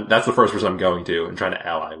 that's the first person I'm going to and trying to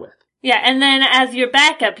ally with. Yeah, and then as your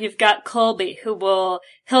backup, you've got Colby,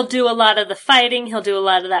 he'll do a lot of the fighting, he'll do a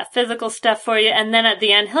lot of that physical stuff for you, and then at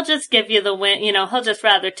the end, he'll just give you the win, he'll just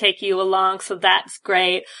rather take you along, so that's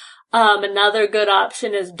great. Another good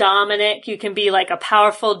option is Dominic. You can be like a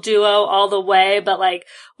powerful duo all the way, but like,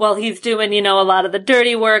 while he's doing, a lot of the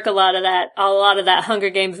dirty work, a lot of that Hunger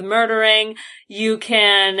Games murdering, you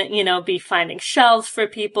can, be finding shelves for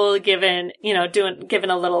people, giving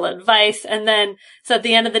a little advice. And then, so at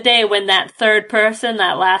the end of the day, when that third person,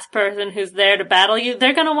 that last person who's there to battle you,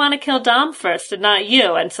 they're going to want to kill Dom first and not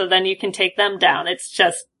you. And so then you can take them down. It's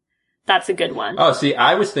just, that's a good one. Oh, see,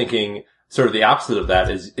 I was thinking, sort of the opposite of that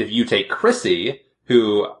is if you take Chrissy,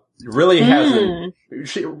 who really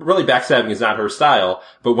really backstabbing is not her style,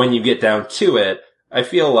 but when you get down to it, I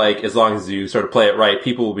feel like as long as you sort of play it right,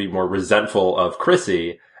 people will be more resentful of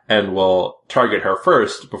Chrissy, and will target her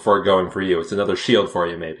first before going for you. It's another shield for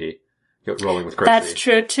you, maybe. Rolling with Chrissy. That's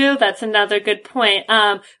true too. That's another good point.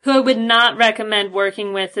 Who I would not recommend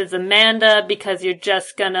working with is Amanda, because you're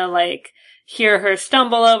just gonna like hear her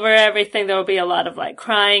stumble over everything. There will be a lot of like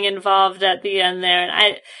crying involved at the end there,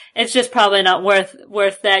 and it's just probably not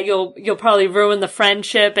worth that. You'll probably ruin the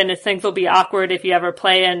friendship, and things will be awkward if you ever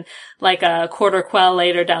play in like a quarter quell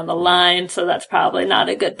later down the line. So that's probably not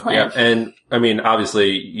a good plan. Yeah, and I mean,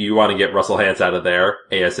 obviously, you want to get Russell Hantz out of there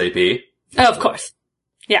ASAP. Oh, of course.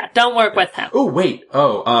 Yeah, don't work with him. Oh, wait.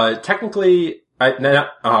 Technically,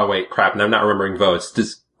 wait, crap. Now I'm not remembering votes.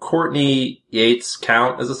 Does Courtney Yates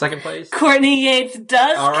count as a second place? Courtney Yates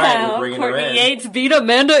does All right, count. we're bringing her Courtney in. Yates beat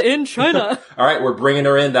Amanda in China. All right, we're bringing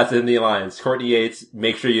her in. That's in the alliance. Courtney Yates,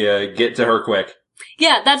 make sure you get to her quick.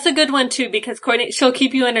 Yeah, that's a good one too, because she'll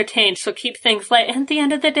keep you entertained. She'll keep things light. And at the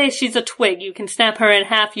end of the day, she's a twig. You can snap her in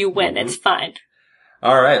half, you win. It's fine.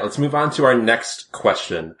 All right, let's move on to our next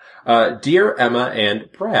question. Dear Emma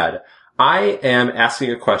and Brad, I am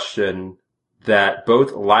asking a question that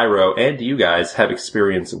both Lyro and you guys have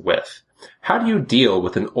experience with. How do you deal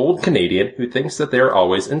with an old Canadian who thinks that they're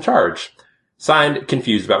always in charge? Signed,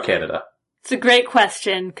 Confused About Canada. It's a great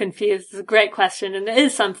question, Confused. It's a great question, and it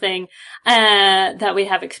is something that we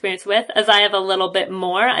have experience with. As I have a little bit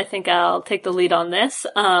more, I think I'll take the lead on this.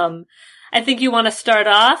 I think you want to start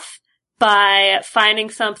off by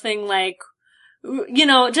finding something like, you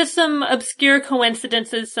know, just some obscure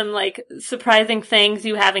coincidences, some like surprising things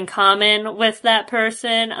you have in common with that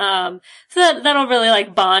person. So that'll really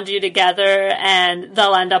like bond you together, and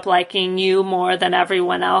they'll end up liking you more than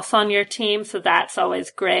everyone else on your team. So that's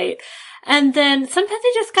always great. And then sometimes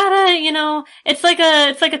you just gotta, you know, it's like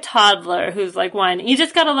a toddler who's like whining. You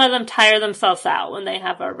just gotta let them tire themselves out when they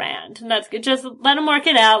have a rant. And that's good. Just let them work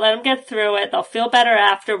it out. Let them get through it. They'll feel better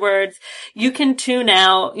afterwards. You can tune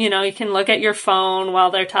out, you know, you can look at your phone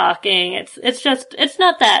while they're talking. It's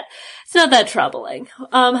not that troubling.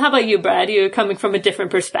 How about you, Brad? You're coming from a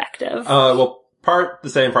different perspective. Well, part the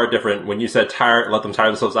same, part different. When you said let them tire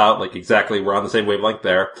themselves out, like exactly, we're on the same wavelength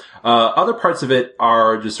there. Other parts of it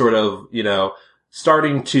are just sort of, you know,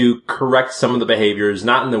 starting to correct some of the behaviors,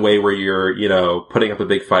 not in the way where you're, you know, putting up a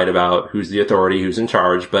big fight about who's the authority, who's in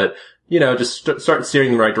charge, but, you know, just start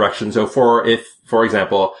steering in the right direction. So for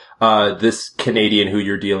example, this Canadian who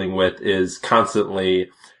you're dealing with is constantly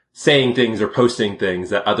saying things or posting things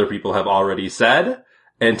that other people have already said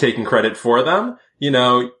and taking credit for them, you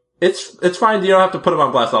know, it's fine. You don't have to put them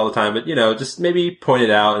on blast all the time, but, you know, just maybe point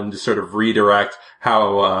it out and just sort of redirect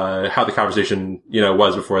how the conversation, you know,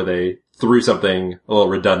 was before they threw something a little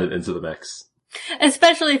redundant into the mix.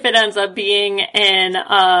 Especially if it ends up being in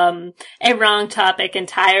a wrong topic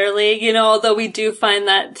entirely, you know, although we do find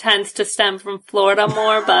that tends to stem from Florida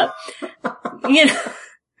more, but, you know.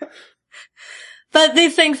 But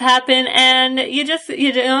these things happen, and you just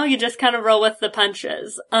kind of roll with the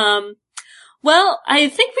punches. Well, I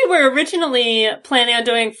think we were originally planning on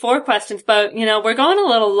doing 4 questions, but, you know, we're going a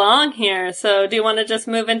little long here, so do you want to just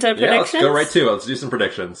move into predictions? Yeah, let's go right to it. Let's do some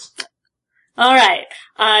predictions. All right.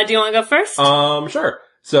 Do you want to go first? Sure.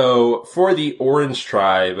 So, for the Orange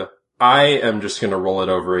Tribe, I am just gonna roll it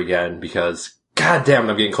over again because, god damn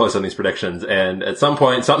it, I'm getting close on these predictions, and at some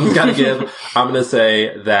point, something's gotta give. I'm gonna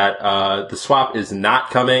say that, the swap is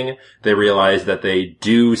not coming. They realize that they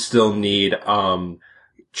do still need,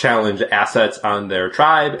 challenge assets on their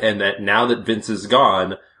tribe, and that now that Vince is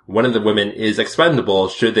gone, one of the women is expendable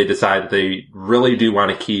should they decide that they really do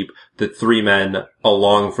want to keep the 3 men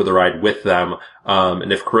along for the ride with them.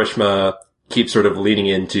 And if Karishma keeps sort of leaning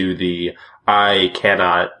into the I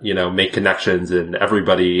cannot, you know, make connections and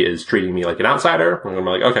everybody is treating me like an outsider, I'm gonna be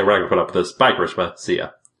like, okay, we're not gonna put up with this. Bye, Karishma. See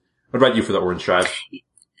ya. What about you for the Orange Tribe?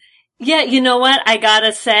 Yeah, you know what? I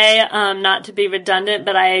gotta say, not to be redundant,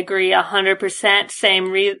 but I agree 100%.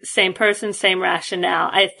 Same person, same rationale.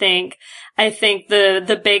 I think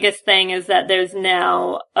the biggest thing is that there's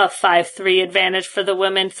now a 5-3 advantage for the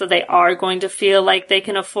women, so they are going to feel like they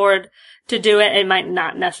can afford to do it. It might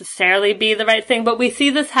not necessarily be the right thing, but we see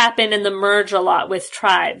this happen in the merge a lot with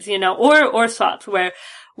tribes, you know, or swaps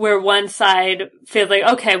where one side feels like,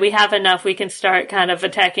 okay, we have enough, we can start kind of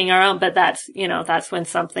attacking our own, but that's when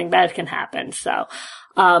something bad can happen. So,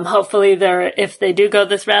 hopefully if they do go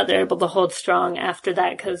this route, they're able to hold strong after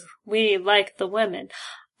that, cause we like the women.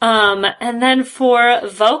 And then for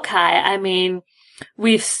Vokai, I mean,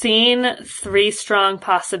 we've seen 3 strong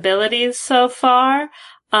possibilities so far.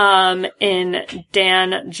 In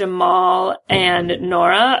Dan, Jamal, and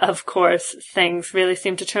Nora. Of course, things really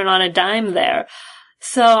seem to turn on a dime there.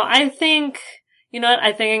 So I think, you know what?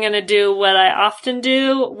 I think I'm going to do what I often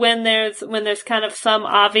do when there's kind of some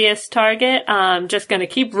obvious target. I'm just going to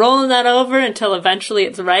keep rolling that over until eventually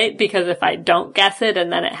it's right, because if I don't guess it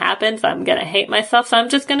and then it happens, I'm going to hate myself. So I'm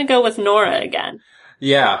just going to go with Nora again.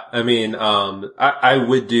 Yeah, I mean, I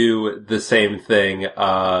would do the same thing,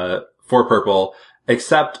 for purple,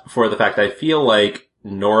 except for the fact I feel like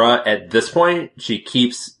Nora, at this point, she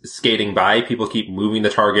keeps skating by. People keep moving the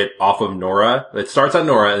target off of Nora. It starts on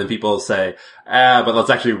Nora, and then people say, but let's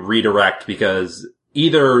actually redirect, because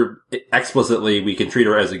either explicitly we can treat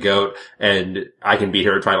her as a goat and I can beat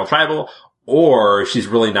her at Final Tribal, or she's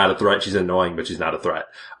really not a threat. She's annoying, but she's not a threat.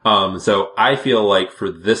 So I feel like for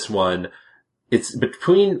this one, it's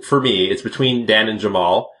between Dan and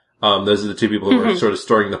Jamal. Those are the two people who are sort of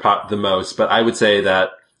stirring the pot the most, but I would say that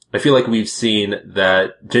I feel like we've seen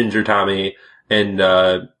that Ginger Tommy and,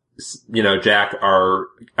 Jack are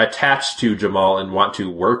attached to Jamal and want to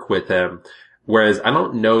work with him. Whereas I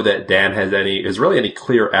don't know that Dan has really any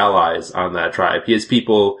clear allies on that tribe. He has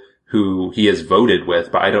people who he has voted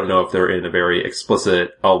with, but I don't know if they're in a very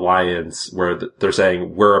explicit alliance where they're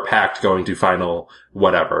saying we're a pact going to final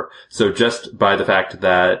whatever. So just by the fact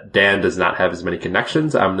that Dan does not have as many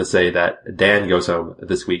connections, I'm going to say that Dan goes home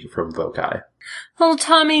this week from Vokai. Well,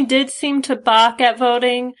 Tommy did seem to balk at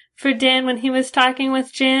voting for Dan when he was talking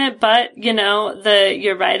with Janet, but,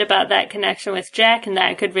 you're right about that connection with Jack, and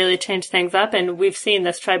that could really change things up, and we've seen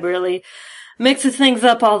this tribe really mixes things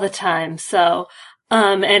up all the time, so,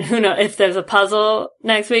 and who knows, if there's a puzzle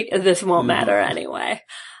next week, this won't matter anyway.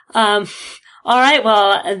 Alright,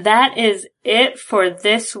 well, that is it for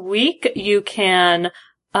this week. You can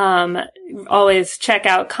always check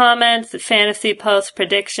out comments, fantasy posts,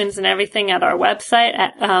 predictions, and everything at our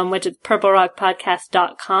website, which is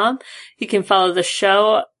purplerockpodcast.com. You can follow the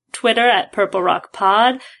show Twitter at Purple Rock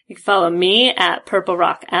Pod. You can follow me at Purple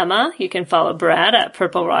Rock Emma. You can follow Brad at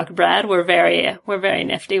Purple Rock Brad. We're very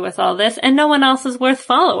nifty with all this, and no one else is worth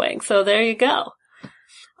following. So there you go.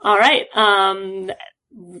 All right.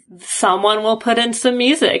 Someone will put in some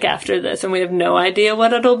music after this, and we have no idea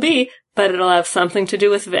what it'll be, but it'll have something to do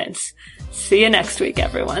with Vince. See you next week,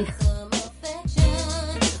 everyone.